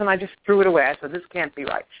BS, and I just threw it away. I said, this can't be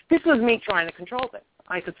right. This was me trying to control it.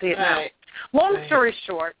 I could see it now. Long story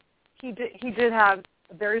short, he did have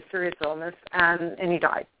a very serious illness, and he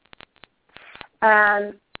died.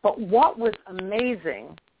 But what was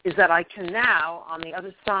amazing is that I can now, on the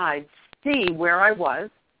other side, see where I was,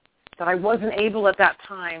 that I wasn't able at that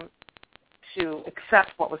time to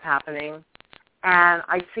accept what was happening. And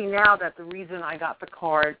I see now that the reason I got the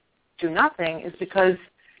card, do nothing, is because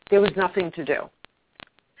there was nothing to do.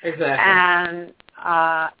 Exactly. And,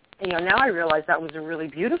 now I realize that was a really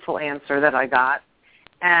beautiful answer that I got.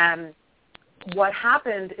 And what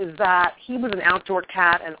happened is that he was an outdoor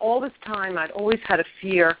cat, and all this time I'd always had a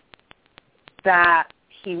fear that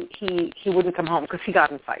he wouldn't come home because he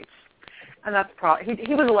got in fights. And that's probably,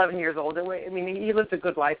 he was 11 years old. I mean, he lived a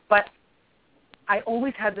good life, but I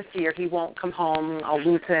always had the fear he won't come home, I'll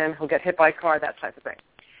lose him, he'll get hit by a car, that type of thing.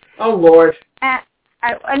 Oh, Lord.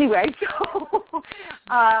 Anyway, so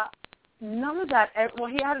none of that,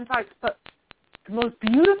 well, he had in fights, but the most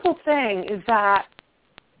beautiful thing is that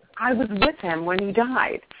I was with him when he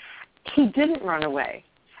died. He didn't run away.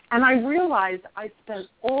 And I realized I spent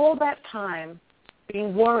all that time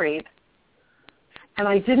being worried, and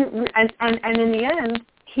I didn't, and in the end,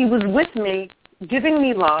 he was with me, giving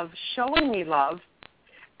me love, showing me love,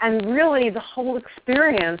 and really the whole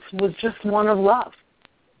experience was just one of love.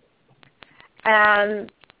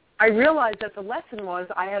 And I realized that the lesson was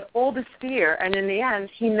I had all this fear, and in the end,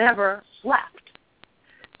 he never left.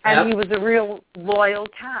 And He was a real loyal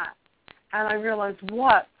cat. And I realized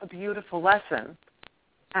what a beautiful lesson.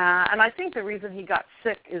 And I think the reason he got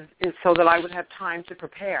sick is so that I would have time to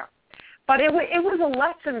prepare. But it was a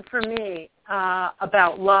lesson for me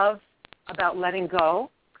about love, about letting go,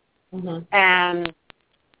 mm-hmm. and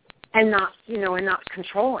not, and not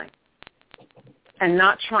controlling, and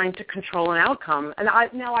not trying to control an outcome. And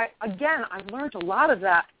I've learned a lot of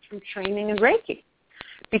that through training in Reiki,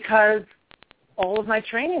 because all of my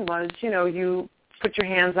training was, you put your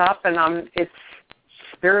hands up, and it's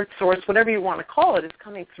spirit source, whatever you want to call it, is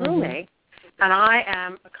coming through mm-hmm. me, and I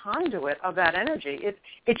am a conduit of that energy.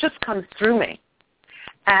 It just comes through me,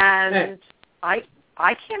 and I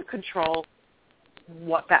can't control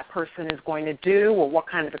what that person is going to do or what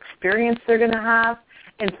kind of experience they're going to have.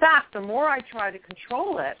 In fact, the more I try to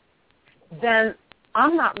control it, then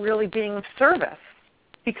I'm not really being of service,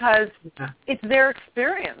 because it's their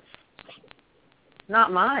experience,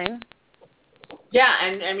 not mine. Yeah,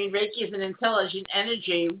 and I mean, Reiki is an intelligent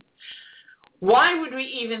energy. Why would we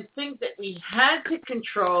even think that we had to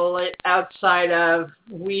control it outside of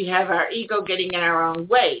we have our ego getting in our own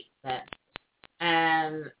way then?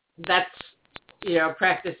 And that's,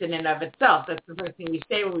 practice in and of itself. That's the first thing we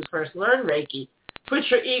say when we first learn Reiki. Put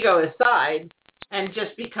your ego aside and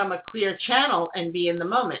just become a clear channel and be in the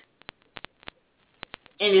moment.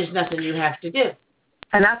 And there's nothing you have to do.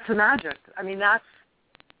 And that's the magic. I mean, that's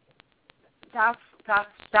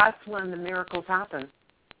when the miracles happen.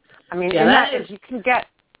 I mean, if you can get.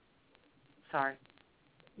 Sorry.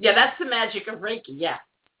 Yeah, that's the magic of Reiki. Yeah.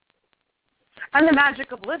 And the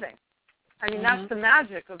magic of living. I mean, that's the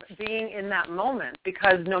magic of being in that moment,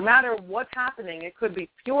 because no matter what's happening, it could be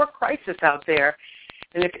pure crisis out there,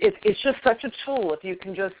 and it's just such a tool. If you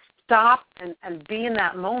can just stop and be in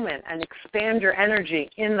that moment and expand your energy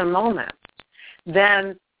in the moment,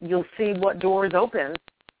 then you'll see what doors open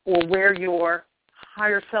or where your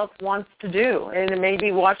higher self wants to do. And it may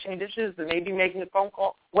be washing dishes, it may be making a phone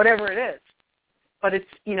call, whatever it is. But it's,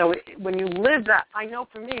 when you live that, I know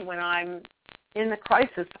for me, when I'm in the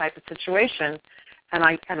crisis type of situation and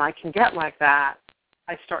I can get like that,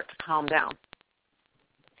 I start to calm down.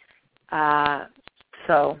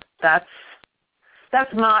 So that's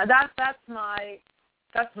my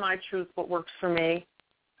truth, what works for me.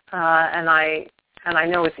 And I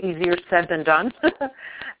know it's easier said than done,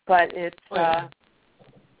 but it's.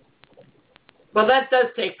 Well, that does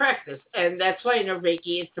take practice, and that's why,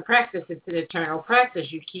 Reiki, it's a practice. It's an eternal practice.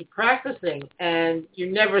 You keep practicing, and you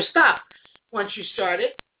never stop. Once you start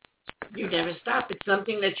it, you never stop. It's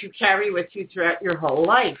something that you carry with you throughout your whole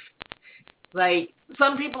life. Like,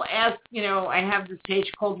 some people ask, I have this page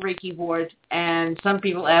called Reiki Board, and some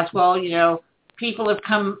people ask, well, people have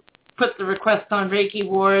put the request on Reiki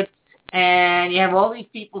Board, and you have all these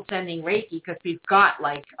people sending Reiki, because we've got,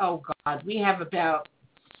 we have about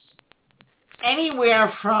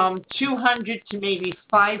anywhere from 200 to maybe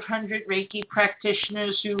 500 Reiki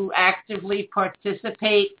practitioners who actively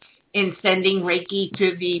participate in sending Reiki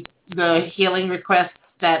to the healing requests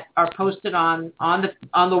that are posted on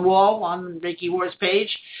the wall on Reiki Wars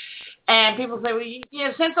page. And people say, well, you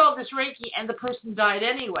sent all this Reiki and the person died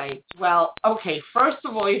anyway. Well, okay, first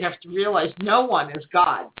of all, you have to realize no one is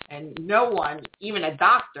God, and no one, even a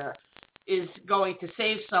doctor, is going to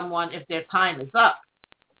save someone if their time is up.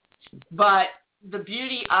 But the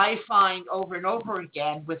beauty I find over and over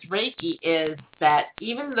again with Reiki is that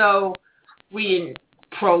even though we didn't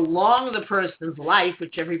prolong the person's life,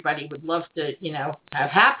 which everybody would love to, have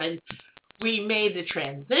happen, we made the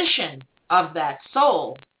transition of that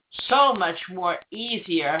soul so much more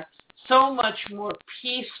easier, so much more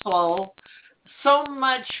peaceful, so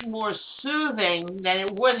much more soothing than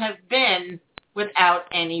it would have been without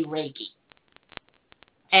any Reiki.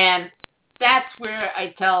 And that's where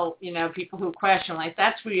I tell, people who question,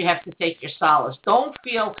 that's where you have to take your solace. Don't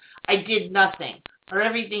feel I did nothing or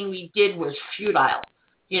everything we did was futile.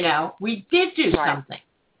 We did do something.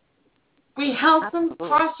 We helped them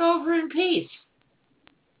cross over in peace.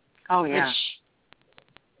 Oh, yeah.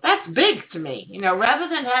 That's big to me, rather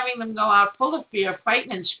than having them go out full of fear,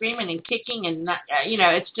 fighting and screaming and kicking and,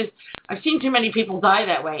 it's just, I've seen too many people die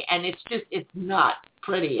that way, and it's not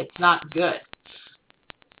pretty. It's not good.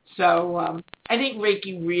 So I think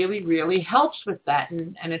Reiki really, really helps with that,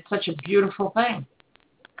 and it's such a beautiful thing.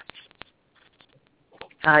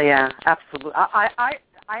 Yeah, absolutely.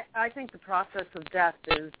 I think the process of death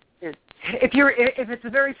is if it's a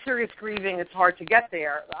very serious grieving, it's hard to get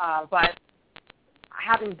there. But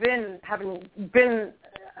having been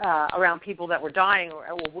around people that were dying, or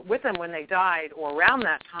with them when they died, or around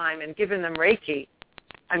that time, and giving them Reiki,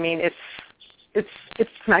 I mean, it's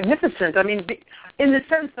magnificent. I mean, in the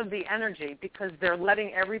sense of the energy, because they're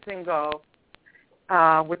letting everything go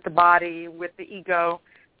with the body, with the ego,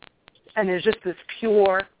 and there's just this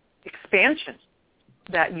pure expansion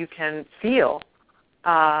that you can feel.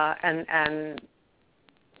 And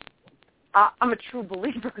I'm a true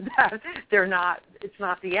believer that it's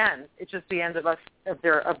not the end. It's just the end of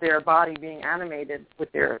their body being animated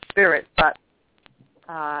with their spirit. But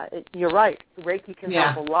you're right. Reiki can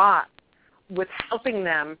help a lot with helping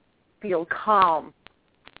them feel calm,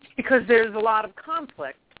 because there's a lot of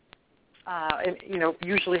conflict,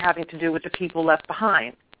 usually having to do with the people left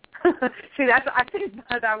behind. See, I think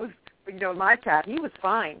that was, my cat, he was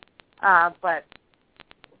fine, but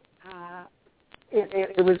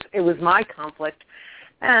it was my conflict,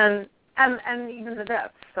 and even the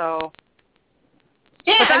death. So,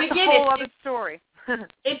 but that's a whole other story.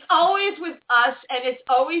 It's always with us, and it's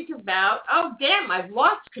always about, oh, damn, I've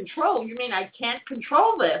lost control. You mean I can't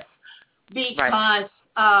control this? Because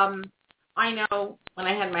I know when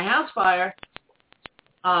I had my house fire,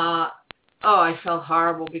 I felt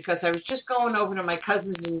horrible because I was just going over to my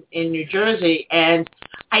cousin's in New Jersey, and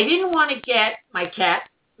I didn't want to get my cat,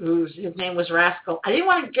 his name was Rascal. I didn't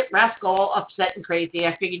want to get Rascal all upset and crazy.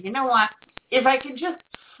 I figured, you know what? If I can just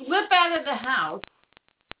slip out of the house,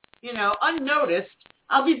 unnoticed,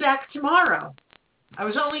 I'll be back tomorrow. I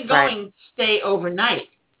was only going to stay overnight.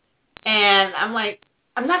 And I'm like,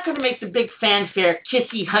 I'm not going to make the big fanfare,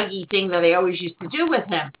 kissy, huggy thing that I always used to do with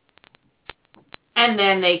him. And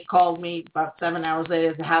then they called me about 7 hours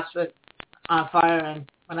later. The house was on fire.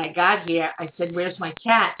 And when I got here, I said, where's my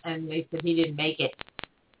cat? And they said he didn't make it.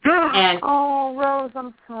 And oh, Rose,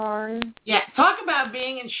 I'm sorry. Yeah, talk about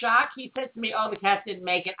being in shock. He said to me, the cat didn't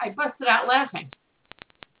make it. I busted out laughing.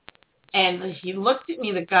 And he looked at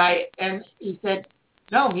me, the guy, and he said,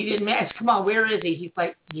 no, he didn't make it. I said, come on, where is he? He's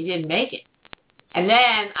like, he didn't make it. And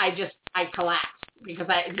then I collapsed because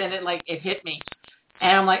it hit me.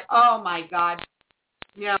 And I'm like, oh, my God.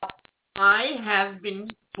 I have been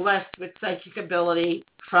blessed with psychic ability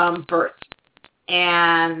from birth.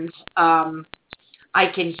 And I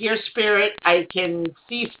can hear spirit. I can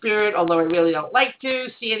see spirit, although I really don't like to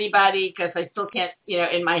see anybody because I still can't,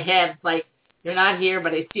 in my head, it's like, you're not here,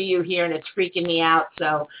 but I see you here, and it's freaking me out.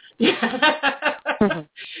 So, so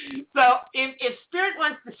if spirit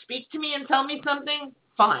wants to speak to me and tell me something,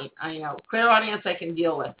 fine. I know. Clairaudience I can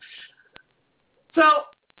deal with. So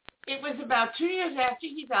it was about 2 years after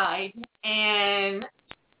he died, and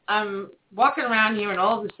I'm walking around here, and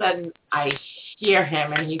all of a sudden I hear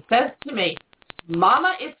him, and he says to me,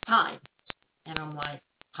 Mama, it's time. And I'm like,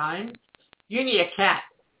 time? You need a cat.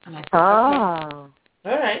 And I said, okay. All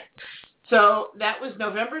right. So that was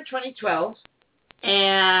November 2012,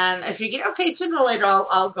 and I figured, okay, sooner or later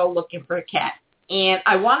I'll go looking for a cat. And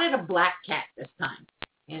I wanted a black cat this time.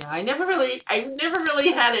 I never really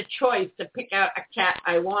had a choice to pick out a cat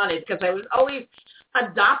I wanted because I was always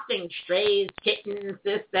adopting strays, kittens,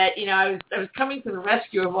 this, that. I was coming to the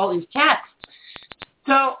rescue of all these cats.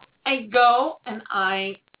 So I go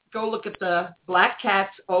look at the black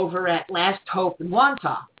cats over at Last Hope in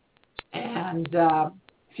Wantagh, and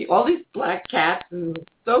see all these black cats, and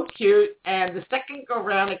so cute. And the second go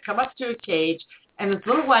round, I come up to a cage, and this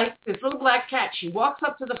little black cat, she walks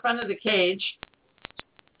up to the front of the cage,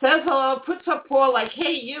 says hello, puts her paw like,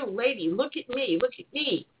 hey, you lady, look at me.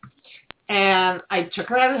 And I took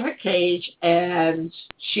her out of her cage, and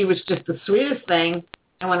she was just the sweetest thing.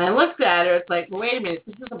 And when I looked at her, it's like, well, wait a minute,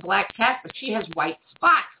 this is a black cat, but she has white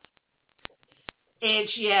spots. And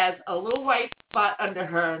she has a little white spot under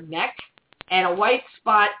her neck and a white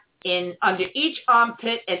spot under each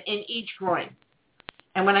armpit and in each groin.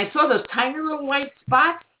 And when I saw those tiny little white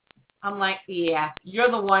spots, I'm like, yeah,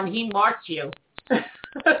 you're the one. He marked you. Remember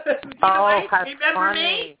funny.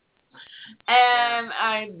 me? And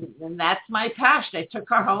that's my passion. I took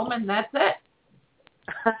her home, and that's it.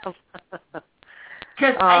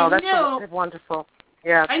 Because that's wonderful.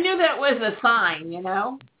 Yeah, I knew that was a sign,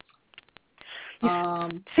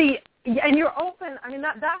 See, and you're open. I mean,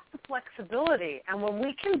 that's the flexibility. And when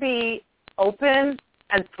we can be open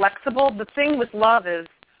and flexible, the thing with love is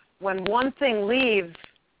when one thing leaves,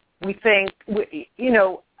 we think, it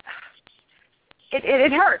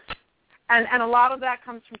hurts. And a lot of that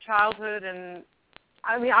comes from childhood. And,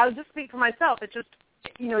 I mean, I'll just speak for myself. It just,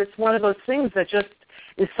 it's one of those things that just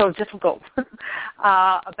is so difficult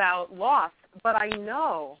about loss. But I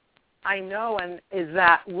know, and is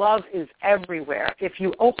that love is everywhere. If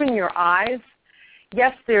you open your eyes,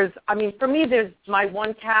 yes, for me, there's my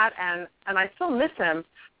one cat, and I still miss him,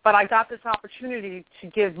 but I got this opportunity to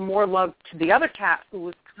give more love to the other cat who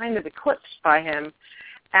was kind of eclipsed by him.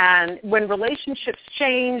 And when relationships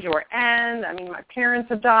change or end, I mean, my parents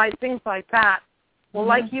have died, things like that. Well,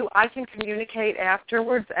 like you, I can communicate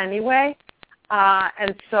afterwards anyway,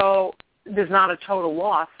 and so there's not a total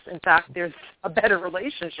loss. In fact, there's a better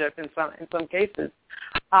relationship in some cases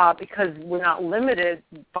because we're not limited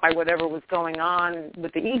by whatever was going on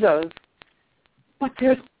with the egos. But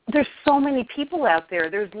there's so many people out there.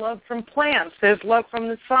 There's love from plants. There's love from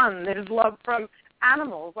the sun. There's love from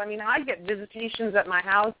animals. I mean, I get visitations at my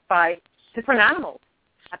house by different animals.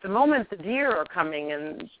 At the moment, the deer are coming,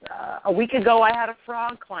 and a week ago I had a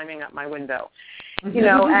frog climbing up my window,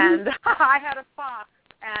 and I had a fox,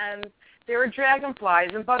 and there are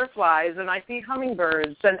dragonflies and butterflies, and I see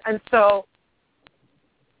hummingbirds. And so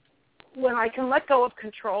when I can let go of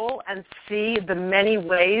control and see the many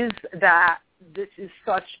ways that this is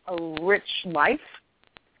such a rich life,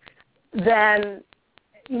 then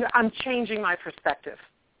I'm changing my perspective.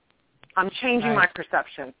 I'm changing my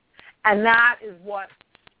perception. And that is what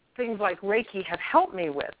things like Reiki have helped me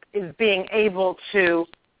with is being able to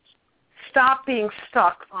stop being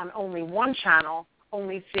stuck on only one channel,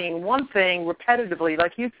 only seeing one thing repetitively,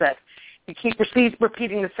 like you said. You keep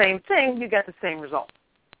repeating the same thing, you get the same result.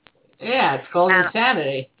 Yeah, it's called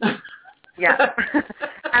insanity. Yeah. And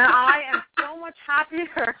I am so much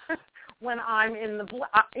happier when I'm in the,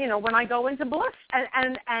 when I go into bliss.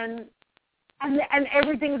 And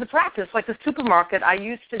everything is a practice. Like the supermarket, I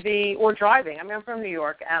used to be, or driving. I mean, I'm from New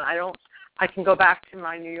York, and I can go back to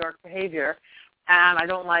my New York behavior, and I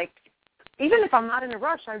don't like, even if I'm not in a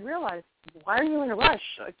rush, I realize, why are you in a rush?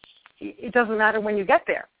 It doesn't matter when you get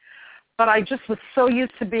there. But I just was so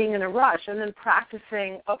used to being in a rush, and then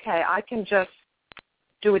practicing, okay, I can just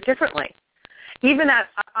do it differently. Even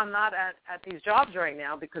I'm not at these jobs right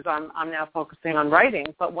now because I'm now focusing on writing,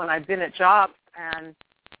 but when I've been at jobs and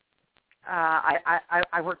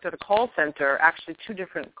I worked at a call center, actually 2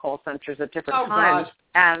 different call centers at different times.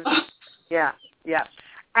 God. And yeah.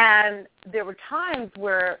 And there were times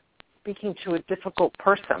where speaking to a difficult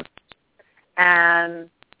person, and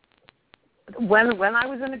when I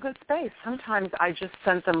was in a good space, sometimes I just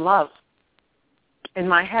sent them love in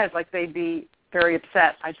my head, like they'd be very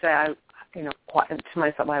upset. I'd say, to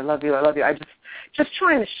myself, I love you. I just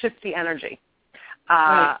trying to shift the energy.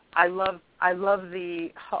 Right. I love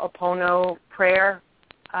the Ho'oponopono prayer.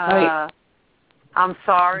 Right. I'm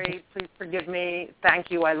sorry. Please forgive me. Thank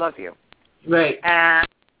you. I love you. Right. And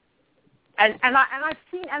I've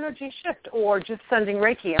seen energy shift, or just sending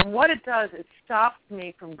Reiki. And what it does, it stops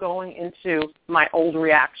me from going into my old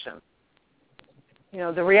reaction.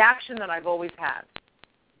 The reaction that I've always had.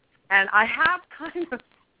 And I have kind of,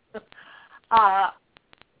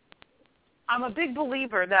 I'm a big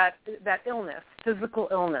believer that illness, physical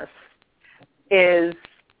illness, is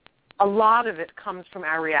a lot of it comes from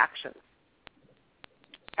our reactions.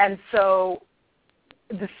 And so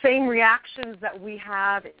the same reactions that we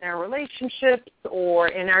have in our relationships or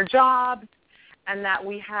in our jobs, and that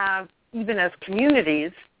we have even as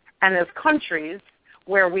communities and as countries,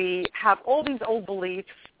 where we have all these old beliefs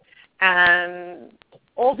and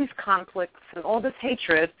all these conflicts and all this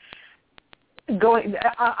hatred. I'm going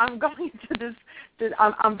into this.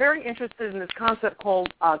 I'm very interested in this concept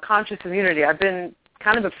called conscious immunity. I've been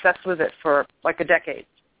kind of obsessed with it for like a decade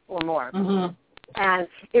or more. Mm-hmm. And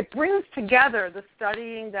it brings together the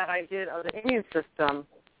studying that I did of the immune system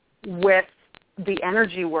with the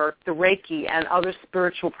energy work, the Reiki, and other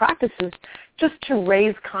spiritual practices, just to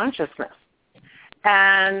raise consciousness.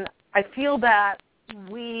 And I feel that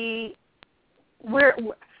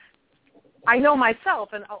I know myself,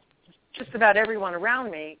 and just about everyone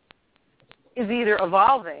around me is either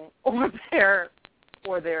evolving or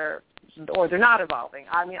they're not evolving.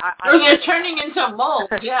 I mean, or they're turning into mold.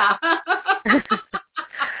 Yeah.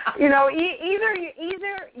 Either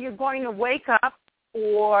you're going to wake up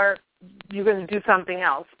or you're going to do something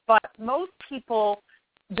else. But most people,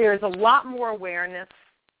 there's a lot more awareness.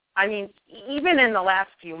 I mean, even in the last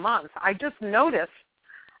few months, I just noticed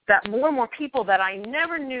that more and more people that I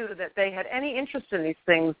never knew that they had any interest in these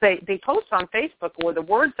things, they post on Facebook, or the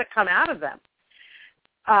words that come out of them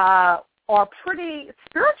are pretty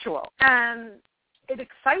spiritual, and it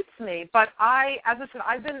excites me. But as I said,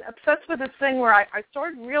 I've been obsessed with this thing where I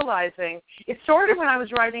started realizing, it started when I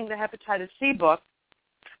was writing the hepatitis C book.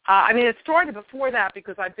 It started before that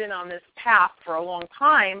because I've been on this path for a long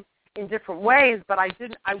time in different ways, but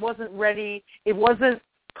I wasn't ready. It wasn't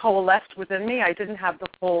coalesced within me. I didn't have the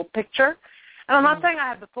full picture. And I'm not saying I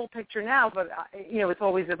have the full picture now, but, it's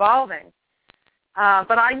always evolving.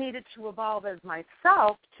 But I needed to evolve as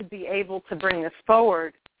myself to be able to bring this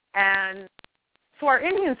forward. And so our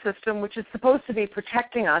immune system, which is supposed to be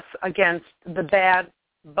protecting us against the bad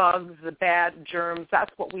bugs, the bad germs,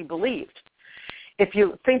 that's what we believed. If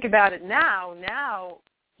you think about it now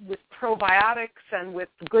with probiotics and with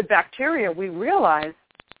good bacteria, we realize,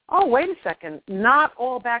 oh, wait a second, not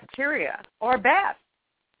all bacteria are bad.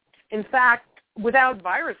 In fact, without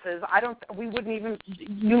viruses,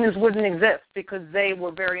 humans wouldn't exist, because they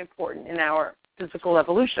were very important in our physical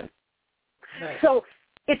evolution. Right. So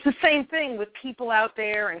it's the same thing with people out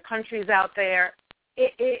there and countries out there.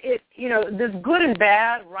 There's good and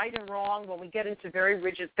bad, right and wrong. When we get into very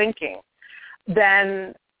rigid thinking,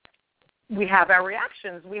 then we have our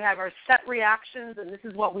reactions. We have our set reactions, and this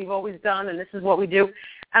is what we've always done, and this is what we do.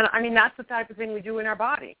 And, that's the type of thing we do in our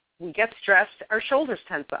body. We get stressed, our shoulders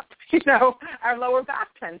tense up. Our lower back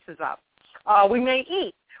tenses up. We may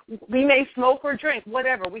eat. We may smoke or drink,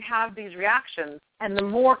 whatever. We have these reactions. And the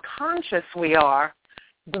more conscious we are,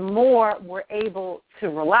 the more we're able to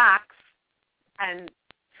relax and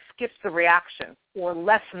skip the reaction or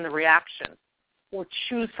lessen the reaction. or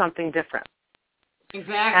choose something different.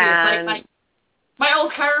 Exactly. And it's like my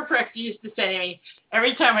old chiropractor used to say to me,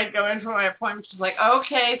 every time I'd go in for my appointment, she's like,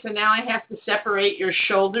 okay, so now I have to separate your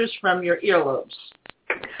shoulders from your earlobes.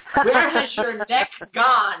 Where has your neck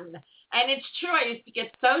gone? And it's true. I used to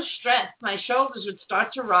get so stressed. My shoulders would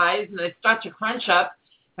start to rise and they'd start to crunch up.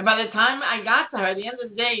 And by the time I got to her, at the end of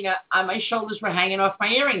the day, my shoulders were hanging off my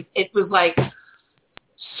earrings. It was like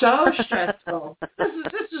so stressful.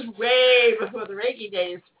 This is way before the Reiki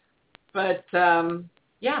days. But,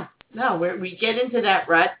 we get into that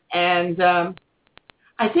rut. And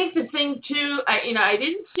I think the thing, too, I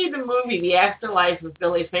didn't see the movie, The Afterlife of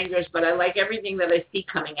Billy Fingers, but I like everything that I see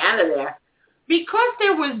coming out of there. Because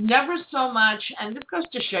there was never so much, and this goes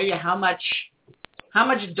to show you how much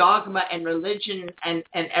dogma and religion and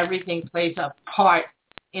everything plays a part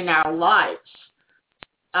in our lives.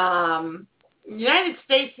 The United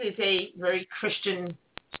States is a very Christian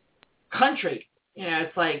country.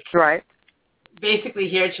 It's like right. Basically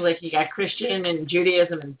here it's like you got Christian and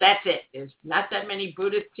Judaism and that's it. There's not that many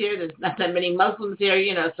Buddhists here. There's not that many Muslims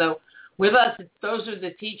here, So with us, those are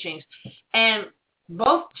the teachings. And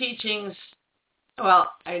both teachings,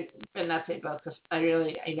 well, I better not say both because I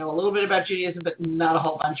know a little bit about Judaism, but not a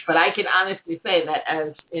whole bunch. But I can honestly say that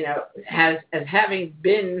as having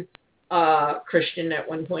been Christian at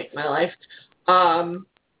one point in my life,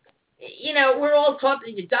 we're all taught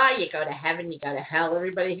that you die, you go to heaven, you go to hell.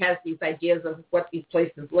 Everybody has these ideas of what these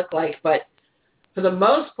places look like. But for the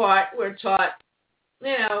most part, we're taught,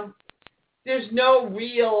 there's no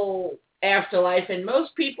real afterlife. And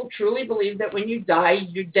most people truly believe that when you die,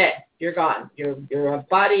 you're dead. You're gone. You're a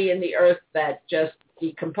body in the earth that just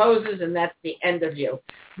decomposes, and that's the end of you.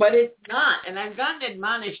 But it's not. And I've gotten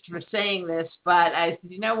admonished for saying this, but I said,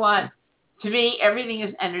 you know what? To me, everything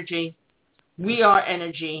is energy. We are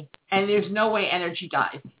energy, and there's no way energy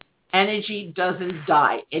dies. Energy doesn't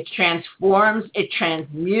die. It transforms, it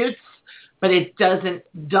transmutes, but it doesn't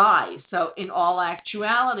die. So in all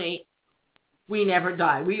actuality, we never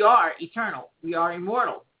die. We are eternal. We are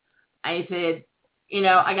immortal. I said,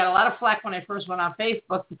 I got a lot of flack when I first went on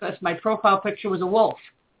Facebook because my profile picture was a wolf.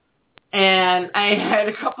 And I had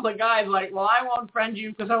a couple of guys like, well, I won't friend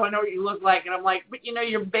you because I want to know what you look like. And I'm like, but,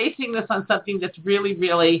 you're basing this on something that's really,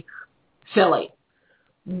 really silly.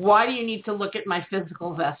 Why do you need to look at my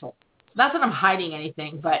physical vessel? Not that I'm hiding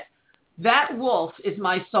anything, but that wolf is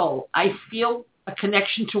my soul. I feel a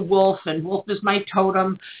connection to wolf, and wolf is my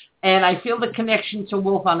totem, and I feel the connection to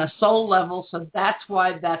wolf on a soul level, so that's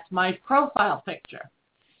why that's my profile picture.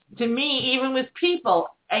 To me, even with people,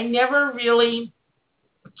 I never really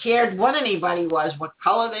cared what anybody was, what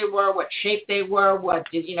color they were, what shape they were,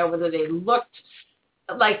 whether they looked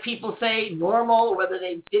like people say normal, or whether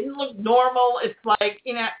they didn't look normal. It's like,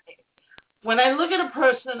 when I look at a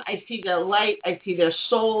person, I see their light, I see their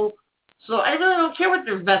soul. So I really don't care what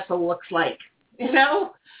their vessel looks like, It's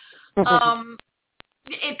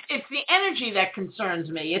the energy that concerns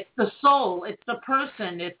me. It's the soul. It's the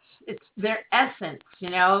person. It's their essence,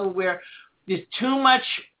 where there's too much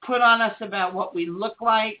put on us about what we look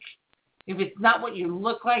like. If it's not what you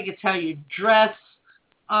look like, it's how you dress.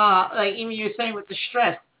 Like even you were saying with the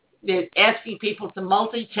stress, they're asking people to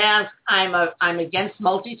multitask. I'm against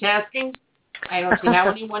multitasking. I don't see how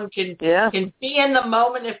anyone can be in the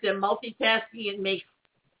moment if they're multitasking. It makes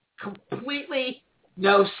completely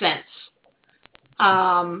no sense.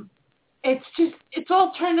 It's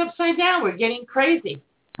all turned upside down. We're getting crazy.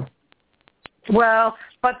 Well,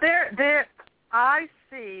 but I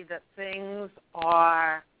see that things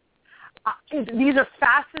are, these are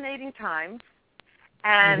fascinating times.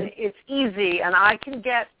 And it's easy, and I can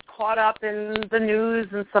get caught up in the news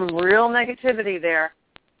and some real negativity there.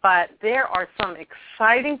 But there are some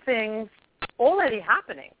exciting things already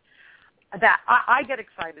happening that I get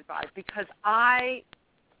excited by because I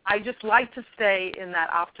just like to stay in that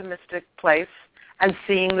optimistic place and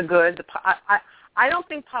seeing the good. I don't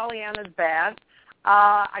think Pollyanna's bad.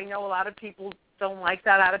 I know a lot of people don't like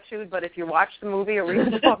that attitude, but if you watch the movie or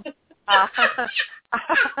read the book,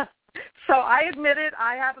 so I admit it.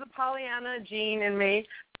 I have the Pollyanna gene in me.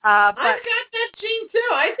 But I've got that gene too.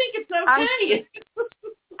 I think it's okay.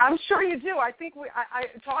 I'm sure you do. I think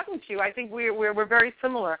talking to you, I think we're very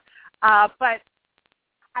similar. But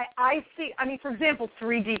I see. I mean, for example,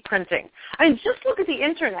 3D printing. I mean, just look at the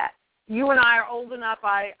internet. You and I are old enough.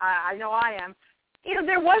 I know I am.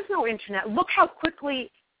 There was no internet. Look how quickly.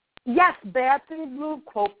 Yes, bad things move.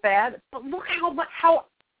 Quote bad. But look how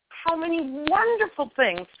many wonderful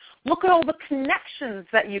things. Look at all the connections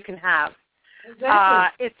that you can have.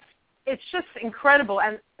 Exactly. it's just incredible.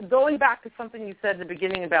 And going back to something you said at the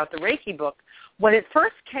beginning about the Reiki book, when it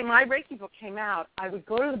first came, my Reiki book came out, I would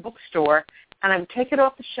go to the bookstore and I would take it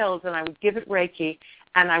off the shelves and I would give it Reiki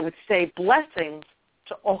and I would say blessings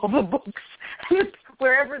to all the books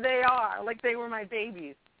wherever they are, like they were my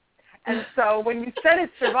babies. And so when you said it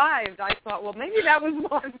survived, I thought, well, maybe that was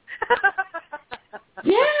one.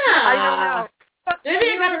 Yeah. I don't know. But, maybe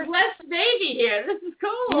you got a blessed baby here. This is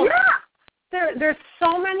cool. Yeah. There's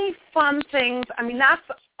so many fun things. I mean, that's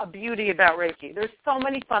a beauty about Reiki. There's so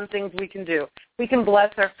many fun things we can do. We can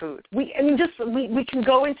bless our food. We can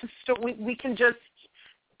go into we can just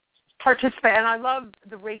participate. And I love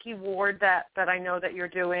the Reiki ward that I know that you're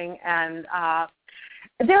doing. And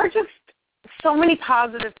there are just so many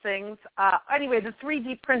positive things. Anyway, the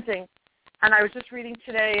 3D printing, and I was just reading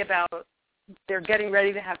today about they're getting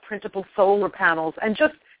ready to have printable solar panels, and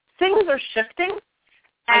just things are shifting.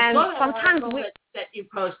 And sometimes that you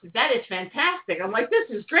posted, that is fantastic. I'm like, this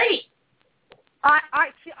is great. I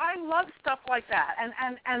love stuff like that,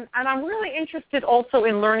 and I'm really interested also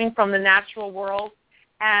in learning from the natural world,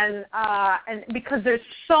 and because there's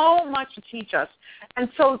so much to teach us, and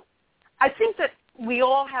so I think that we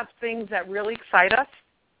all have things that really excite us,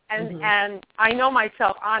 and I know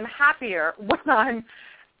myself, I'm happier when I'm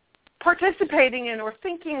participating in or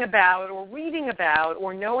thinking about or reading about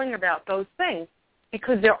or knowing about those things,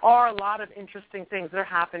 because there are a lot of interesting things that are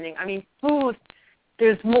happening. I mean, food,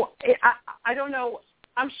 there's more. I don't know.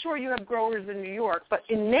 I'm sure you have growers in New York, but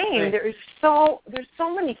in Maine, there's so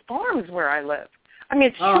many farms where I live. I mean,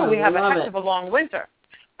 it's true, we have a heck of a long winter.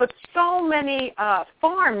 But so many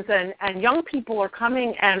farms and young people are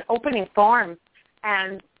coming and opening farms.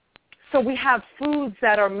 And so we have foods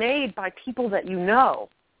that are made by people that you know.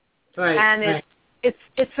 Right, and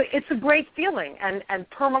it's a great feeling, and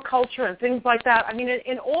permaculture and things like that. I mean,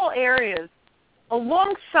 in all areas,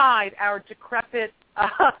 alongside our decrepit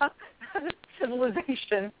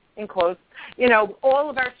civilization, in quotes, all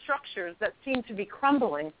of our structures that seem to be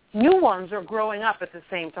crumbling, new ones are growing up at the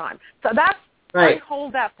same time. So that's I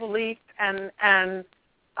hold that belief, and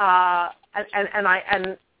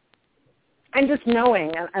just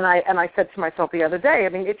knowing, and I said to myself the other day, I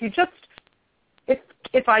mean,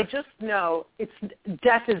 if I just know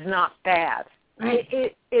death is not bad,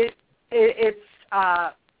 it's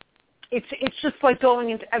just like going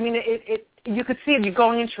into. I mean, you could see it. You're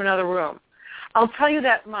going into another room. I'll tell you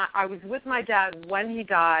that I was with my dad when he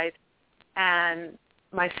died, and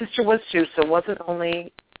my sister was too. So it wasn't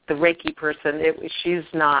only the Reiki person. She's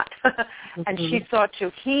not, and she saw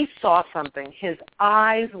too. He saw something. His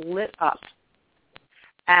eyes lit up,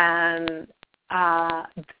 and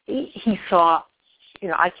he saw.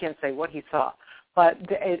 I can't say what he saw, but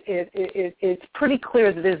it's pretty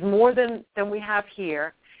clear that there's more than we have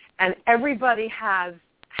here, and everybody has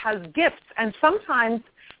gifts, and sometimes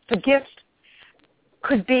the gift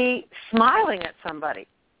could be smiling at somebody.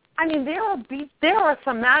 I mean, there are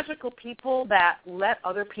some magical people that let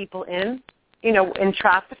other people in, in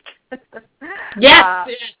traffic. Yes.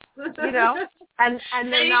 And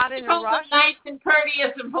they're not in a rush. Nice and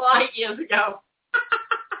courteous and polite years ago.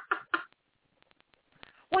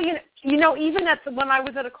 Well, even when I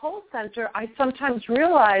was at a call center, I sometimes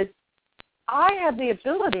realized I have the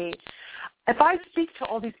ability, if I speak to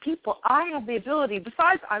all these people, I have the ability,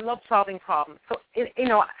 besides I love solving problems. So,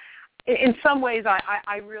 in some ways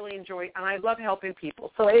I really enjoy, and I love helping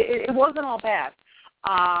people. So it wasn't all bad,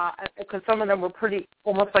 because some of them were pretty,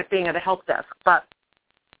 almost like being at a help desk. But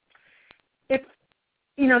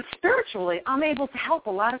spiritually, I'm able to help a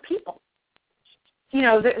lot of people.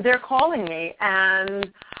 They're calling me, and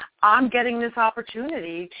I'm getting this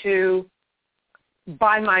opportunity to,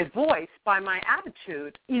 by my voice, by my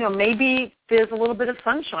attitude, maybe there's a little bit of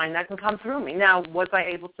sunshine that can come through me. Now, was I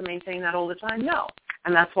able to maintain that all the time? No.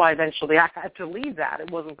 And that's why eventually I had to leave that. It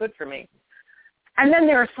wasn't good for me. And then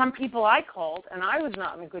there are some people I called, and I was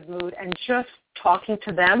not in a good mood, and just talking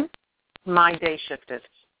to them, my day shifted.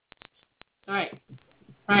 Right.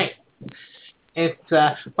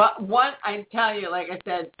 It's but one, I tell you, like I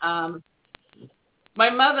said, my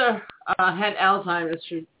mother had Alzheimer's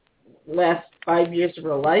for the last 5 years of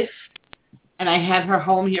her life, and I had her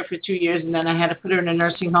home here for 2 years, and then I had to put her in a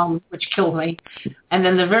nursing home, which killed me. And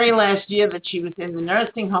then the very last year that she was in the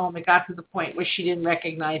nursing home, it got to the point where she didn't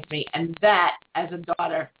recognize me, and that, as a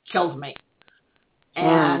daughter, killed me.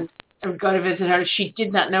 And I would go to visit her. She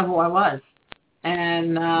did not know who I was.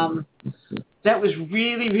 And that was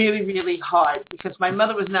really, really, really hard, because my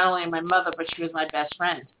mother was not only my mother, but she was my best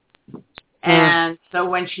friend. And so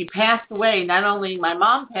when she passed away, not only my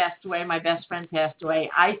mom passed away, my best friend passed away,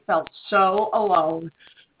 I felt so alone.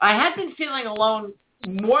 I had been feeling alone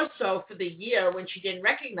more so for the year when she didn't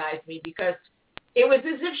recognize me, because it was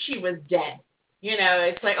as if she was dead. You know,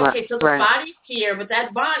 it's like, okay, so the body's here, but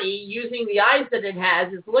that body, using the eyes that it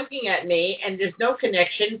has, is looking at me, and there's no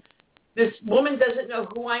connection. This woman doesn't know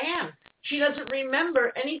who I am. She doesn't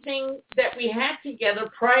remember anything that we had together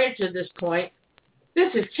prior to this point.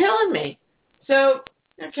 This is killing me. So,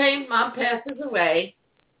 okay, Mom passes away,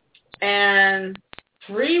 and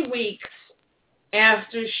 3 weeks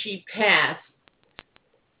after she passed,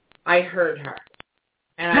 I heard her,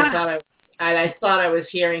 and I thought I was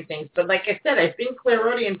hearing things. But like I said, I've been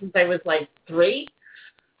clairaudient since I was like 3,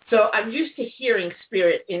 so I'm used to hearing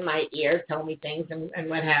spirit in my ear tell me things and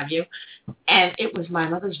what have you. And it was my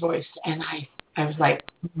mother's voice, and I was like,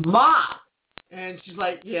 Mom, and she's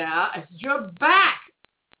like, yeah. I said, you're back.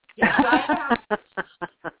 Yes, I am.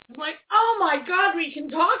 I'm like, oh my God, we can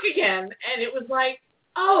talk again. And it was like,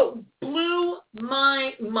 oh, blew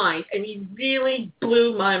my mind. I mean, really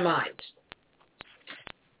blew my mind.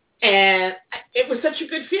 And it was such a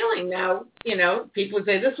good feeling. Now, you know, people would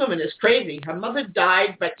say, this woman is crazy. Her mother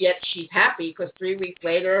died, but yet she's happy because 3 weeks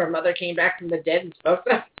later her mother came back from the dead and spoke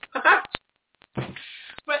to her.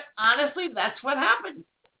 But honestly, that's what happened.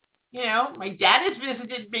 You know, my dad has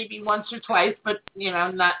visited maybe once or twice, but, you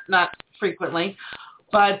know, not frequently.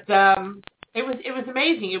 But it was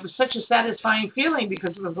amazing. It was such a satisfying feeling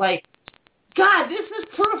because it was like, God, this is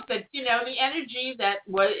proof that, you know, the energy that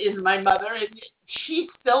is my mother, and she's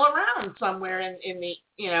still around somewhere in the,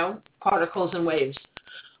 you know, particles and waves.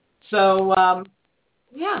 So,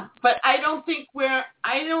 yeah, but I don't think the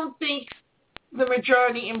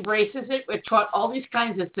majority embraces it. We're taught all these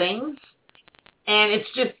kinds of things, and it's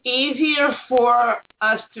just easier for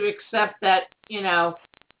us to accept that, you know,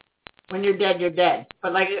 when you're dead, you're dead.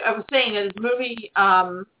 But like I was saying, in this movie,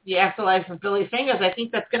 The Afterlife of Billy Fingers, I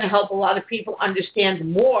think that's going to help a lot of people understand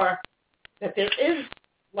more that there is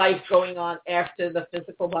life going on after the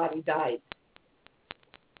physical body dies.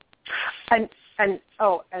 And I'm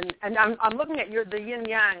looking at the yin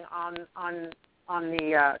yang on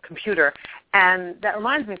the computer, and that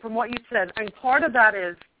reminds me from what you said. I mean, part of that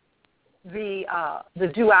is the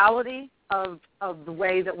duality of the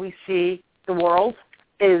way that we see the world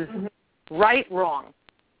is right, wrong,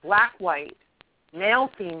 black, white, male,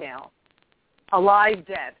 female, alive,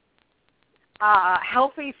 dead,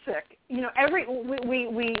 healthy, sick. You know,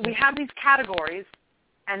 we have these categories,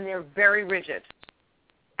 and they're very rigid,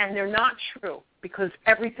 and they're not true because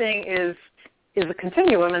everything is a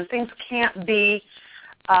continuum, and things can't be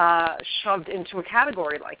shoved into a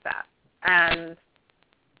category like that. And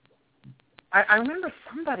I remember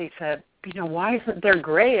somebody said, you know, why isn't there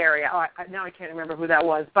gray area? Now I can't remember who that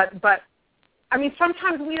was, but I mean,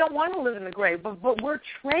 sometimes we don't want to live in the gray, but we're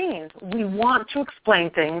trained. We want to explain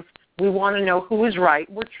things. We want to know who is right.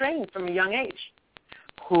 We're trained from a young age.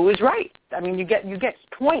 Who is right? I mean, you get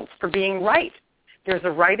points for being right. There's a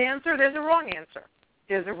right answer. There's a wrong answer.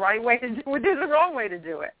 There's a right way to do it. There's a wrong way to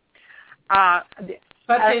do it. But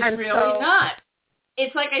there's really not.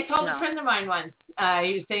 It's like I told a friend of mine once.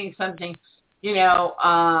 He was saying something. You know,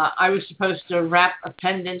 I was supposed to wrap a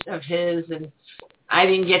pendant of his, and I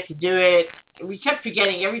didn't get to do it. We kept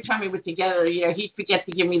forgetting. Every time we were together, you know, he'd forget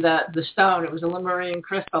to give me the stone. It was a Lemurian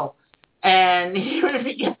crystal. And he would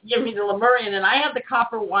forget to give me the Lemurian, and I had the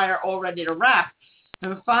copper wire all ready to wrap.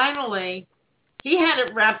 And finally, he had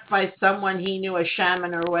it wrapped by someone he knew, a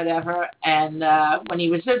shaman or whatever. And when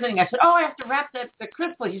he was visiting, I said, oh, I have to wrap the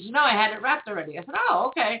crystal. He said, no, I had it wrapped already. I said, oh,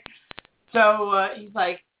 okay. So he's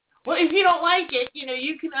like, well, if you don't like it, you know,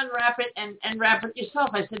 you can unwrap it and wrap it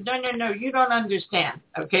yourself. I said, no, you don't understand.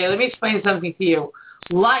 Okay, let me explain something to you.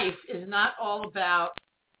 Life is not all about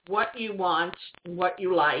what you want and what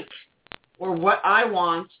you like, or what I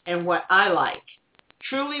want and what I like.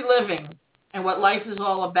 Truly living and what life is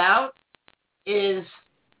all about it's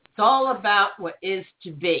all about what is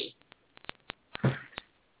to be.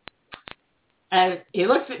 And he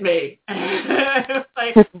looks at me and it's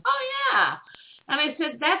like, oh yeah. And I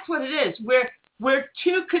said, that's what it is. We're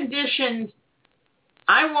too conditioned.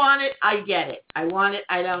 I want it, I get it. I want it,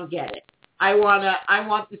 I don't get it. I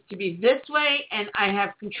want this to be this way, and I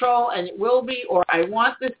have control, and it will be, or I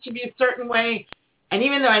want this to be a certain way, and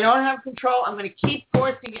even though I don't have control, I'm going to keep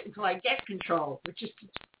forcing it until I get control, which is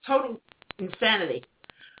total insanity.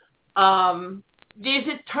 There's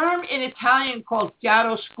a term in Italian called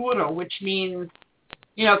chiaroscuro, which means,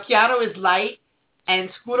 you know, chiaro is light, and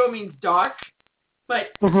scuro means dark. But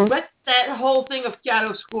what that whole thing of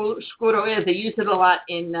chiaroscuro is, they use it a lot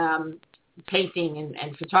in painting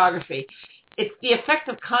and photography. It's the effect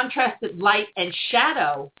of contrasted light and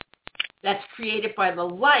shadow that's created by the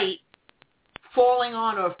light falling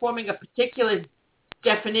on or forming a particular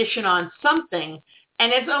definition on something,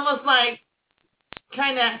 and it's almost like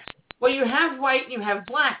kind of, well, you have white and you have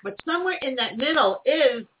black, but somewhere in that middle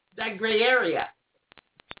is that gray area.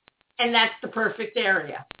 And that's the perfect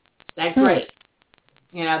area, that gray.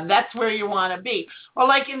 You know, that's where you want to be. Or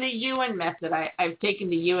like in the Ewan method, I've taken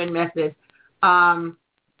the Ewan method.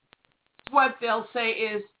 What they'll say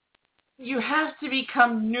is you have to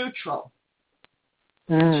become neutral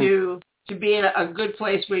to be in a good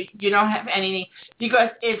place where you don't have anything. Because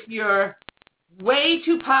if you're way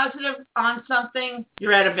too positive on something,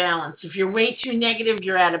 you're out of balance. If you're way too negative,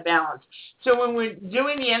 you're out of balance. So when we're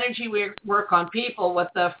doing the energy work on people,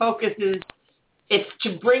 what the focus is, it's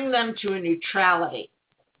to bring them to a neutrality.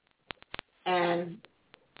 And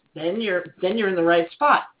then you're in the right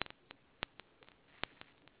spot.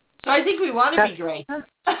 So I think we want to be great.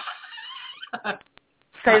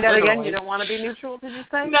 Say that again. You don't want to be neutral, did you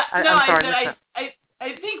say? No, I'm sorry. I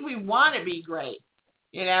think we want to be great.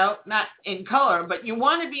 You know, not in color, but you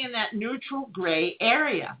want to be in that neutral gray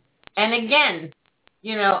area. And again,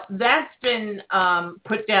 you know, that's been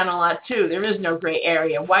put down a lot too. There is no gray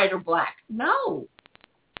area, white or black. No.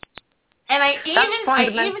 And I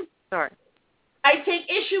take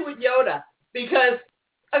issue with Yoda because,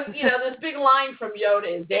 you know, this big line from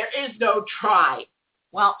Yoda is, there is no try.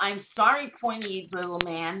 Well, I'm sorry, pointy little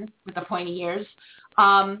man with the pointy ears.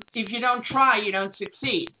 If you don't try, you don't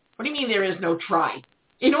succeed. What do you mean there is no try?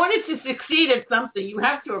 In order to succeed at something, you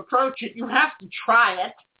have to approach it. You have to try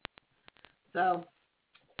it. So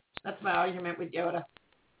that's my argument with Yoda.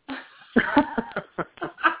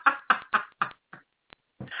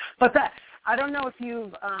 But that, I don't know if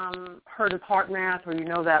you've heard of heart math or you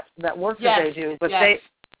know that work that they do, but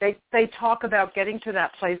they talk about getting to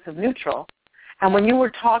that place of neutral. And when you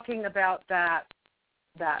were talking about the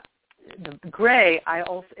gray,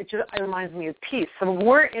 it reminds me of peace. So when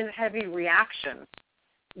we're in heavy reaction,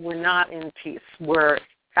 we're not in peace.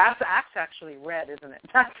 That's actually red, isn't it?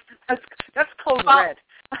 That's cold red.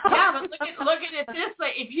 Yeah, but look at it this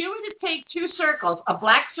way. If you were to take two circles, a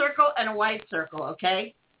black circle and a white circle,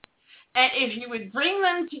 okay, and if you would bring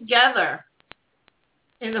them together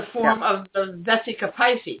in the form of the Vesica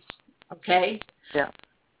Pisces, okay? Yeah.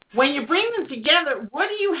 When you bring them together, what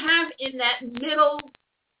do you have in that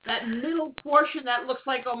middle portion that looks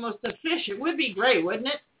like almost a fish? It would be gray, wouldn't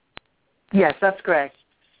it? Yes, that's gray.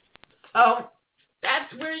 Oh,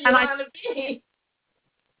 that's where you want to be.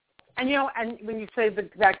 And you know, and when you say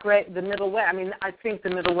that gray, the middle way, I mean, I think the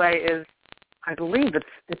middle way is, I believe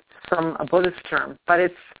it's from a Buddhist term, but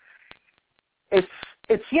it's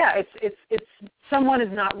someone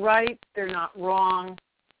is not right, they're not wrong.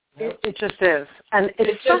 It just is, and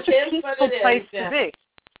it's such a peaceful place to be.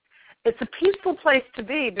 It's a peaceful place to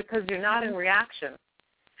be because you're not in reaction.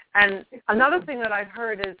 And another thing that I've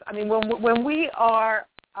heard is, I mean, when we are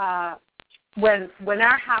when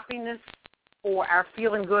our happiness or our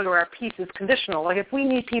feeling good or our peace is conditional, like if we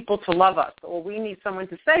need people to love us or we need someone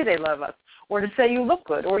to say they love us or to say you look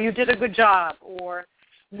good or you did a good job or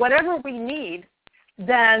whatever we need,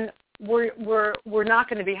 then we're not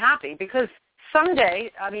going to be happy because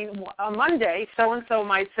someday, I mean, on Monday, so-and-so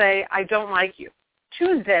might say, I don't like you.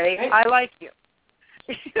 Tuesday, I like you.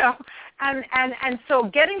 You know, and so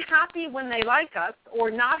getting happy when they like us or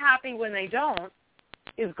not happy when they don't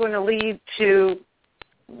is going to lead to,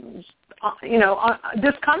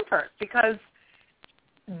 discomfort because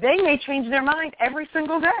they may change their mind every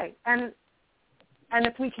single day. And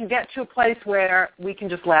if we can get to a place where we can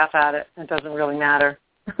just laugh at it, it doesn't really matter.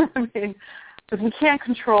 I mean, because we can't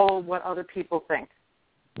control what other people think.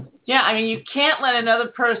 Yeah, I mean, you can't let another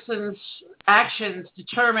person's actions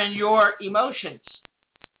determine your emotions.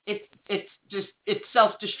 It's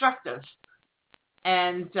self-destructive.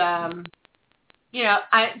 And, I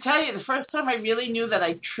tell you, the first time I really knew that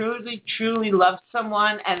I truly, truly loved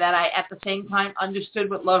someone and that I, at the same time, understood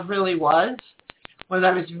what love really was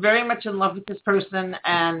I was very much in love with this person,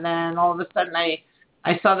 and then all of a sudden I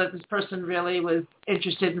saw that this person really was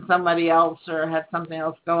interested in somebody else or had something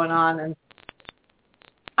else going on, and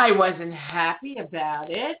I wasn't happy about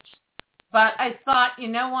it. But I thought, you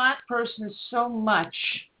know what, person so much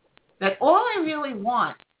that all I really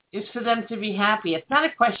want is for them to be happy. It's not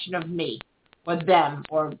a question of me or them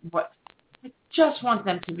or what. I just want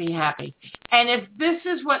them to be happy. And if this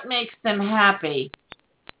is what makes them happy,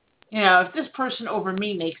 if this person over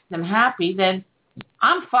me makes them happy, then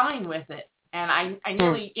I'm fine with it. And I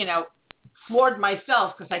nearly, floored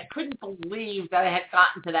myself because I couldn't believe that I had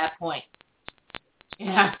gotten to that point.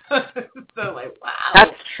 Yeah. So like, wow.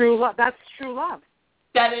 That's true love. That's true love.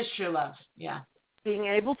 That is true love. Yeah. Being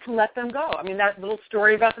able to let them go. I mean, that little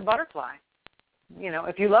story about the butterfly.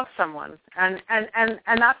 if you love someone. And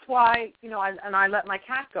that's why, I let my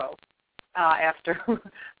cat go after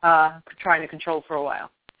trying to control for a while.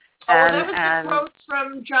 That was the quote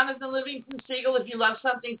from Jonathan Livingston Seagull, if you love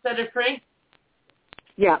something, set it free?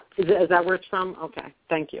 Yeah. Is that where it's from? Okay.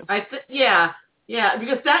 Thank you. Yeah,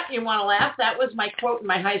 because that, you want to laugh, that was my quote in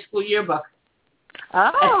my high school yearbook.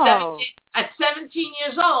 Oh. At 17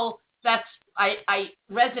 years old, I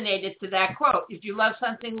resonated to that quote. If you love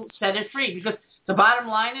something, set it free. Because the bottom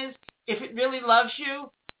line is, if it really loves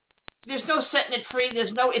you, there's no setting it free.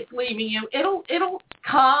 There's no it's leaving you. It'll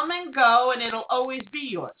come and go, and it'll always be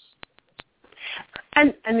yours.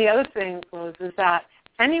 And the other thing, Rose, is that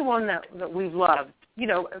anyone that we've loved,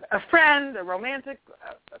 a friend, a romantic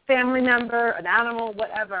a family member, an animal,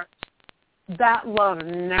 whatever, that love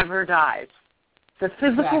never dies. The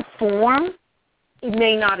physical form, it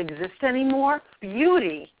may not exist anymore.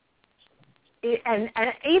 Beauty, and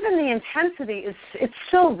even the intensity it's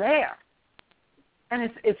still there, and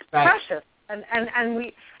it's precious. And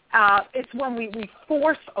we it's when we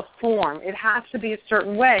force a form, it has to be a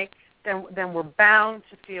certain way. Then we're bound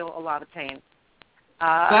to feel a lot of pain.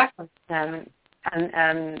 Exactly. And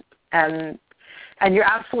you're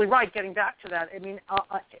absolutely right. Getting back to that, I mean,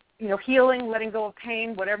 healing, letting go of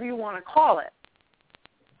pain, whatever you want to call it.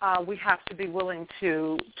 We have to be willing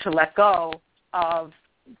to let go of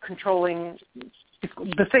controlling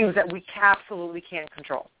the things that we absolutely can't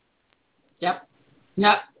control. Yep.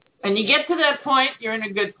 And you get to that point, you're in a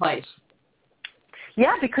good place.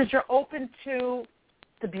 Yeah, because you're open to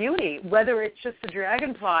the beauty, whether it's just a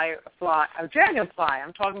dragonfly, I'm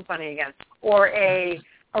talking funny again, or a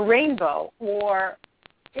rainbow, or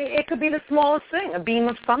it could be the smallest thing, a beam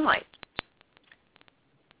of sunlight.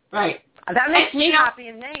 Right. That makes me happy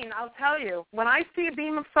in Maine, I'll tell you. When I see a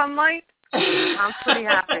beam of sunlight, I'm pretty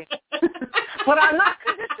happy. But I'm not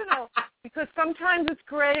conditional, because sometimes it's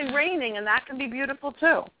gray and raining, and that can be beautiful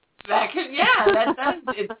too. That does.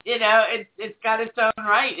 It's got its own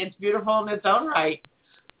right. It's beautiful in its own right.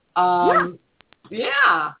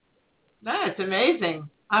 Yeah. No, it's amazing.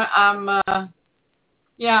 I'm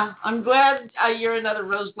glad you're another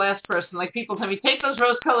rose glass person. Like people tell me, take those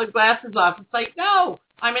rose-colored glasses off. It's like, no,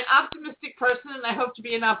 I'm an optimistic person, and I hope to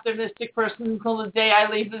be an optimistic person until the day I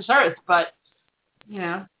leave this earth. But,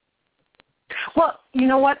 Well, you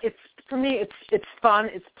know what? For me, it's fun.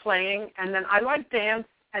 It's playing, and then I like dance.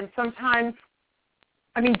 And sometimes,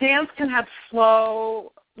 dance can have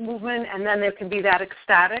slow movement, and then there can be that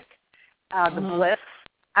ecstatic, the bliss.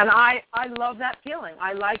 And I love that feeling.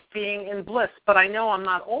 I like being in bliss, but I know I'm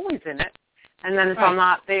not always in it. And then if I'm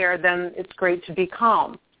not there, then it's great to be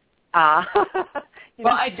calm. I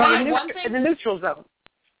tell you in the neutral zone.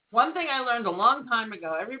 One thing I learned a long time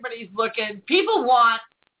ago, people want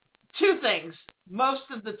two things most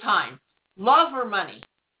of the time, love or money,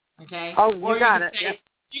 okay? Oh, you got it. Yep.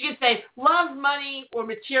 You can say love, money, or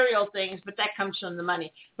material things, but that comes from the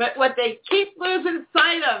money. But what they keep losing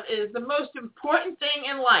sight of is the most important thing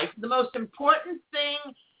in life. The most important thing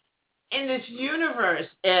in this universe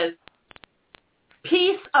is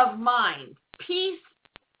peace of mind. Peace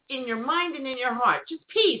in your mind and in your heart. Just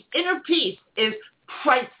peace. Inner peace is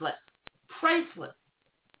priceless. Priceless.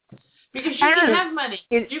 Because you can have money,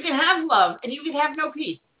 you can have love, and you can have no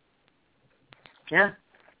peace. Yeah.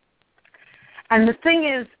 And the thing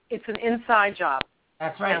is, it's an inside job.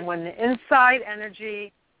 That's right. And when the inside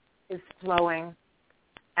energy is flowing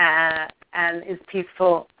and is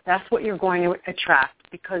peaceful, that's what you're going to attract,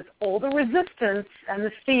 because all the resistance and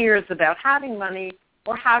the fears about having money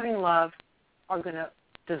or having love are going to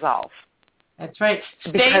dissolve. That's right.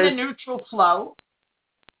 Stay in the neutral flow.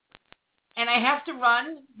 And I have to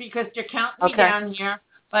run because they're counting me down here.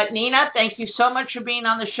 But Nina, thank you so much for being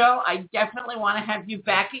on the show. I definitely want to have you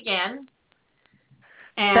back again.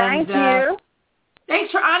 And, thank you.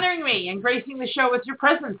 Thanks for honoring me and gracing the show with your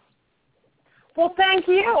presence. Well, thank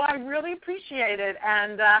you. I really appreciate it.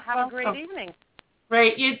 And have a great evening.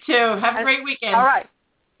 Great. You too. Have a great weekend. All right.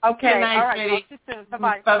 Okay. Good night, all right. sweetie. Talk to you soon.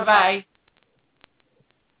 Bye-bye. Bye-bye.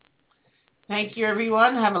 Thank you,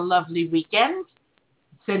 everyone. Have a lovely weekend.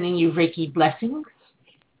 Sending you Reiki blessings.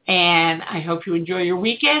 And I hope you enjoy your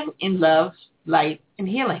weekend in love, light, and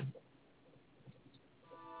healing.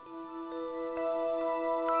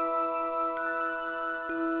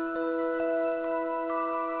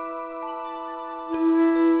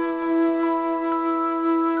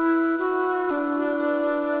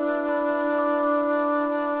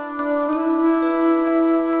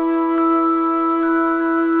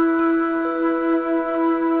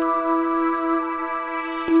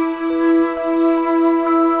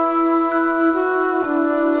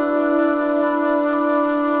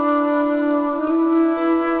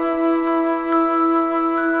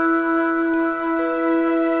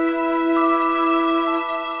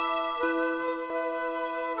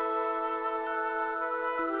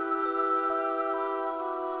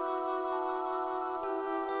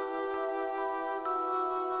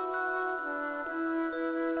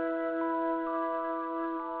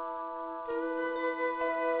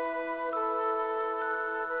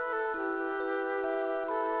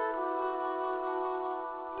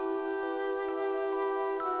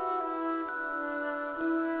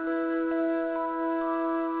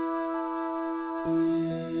 you.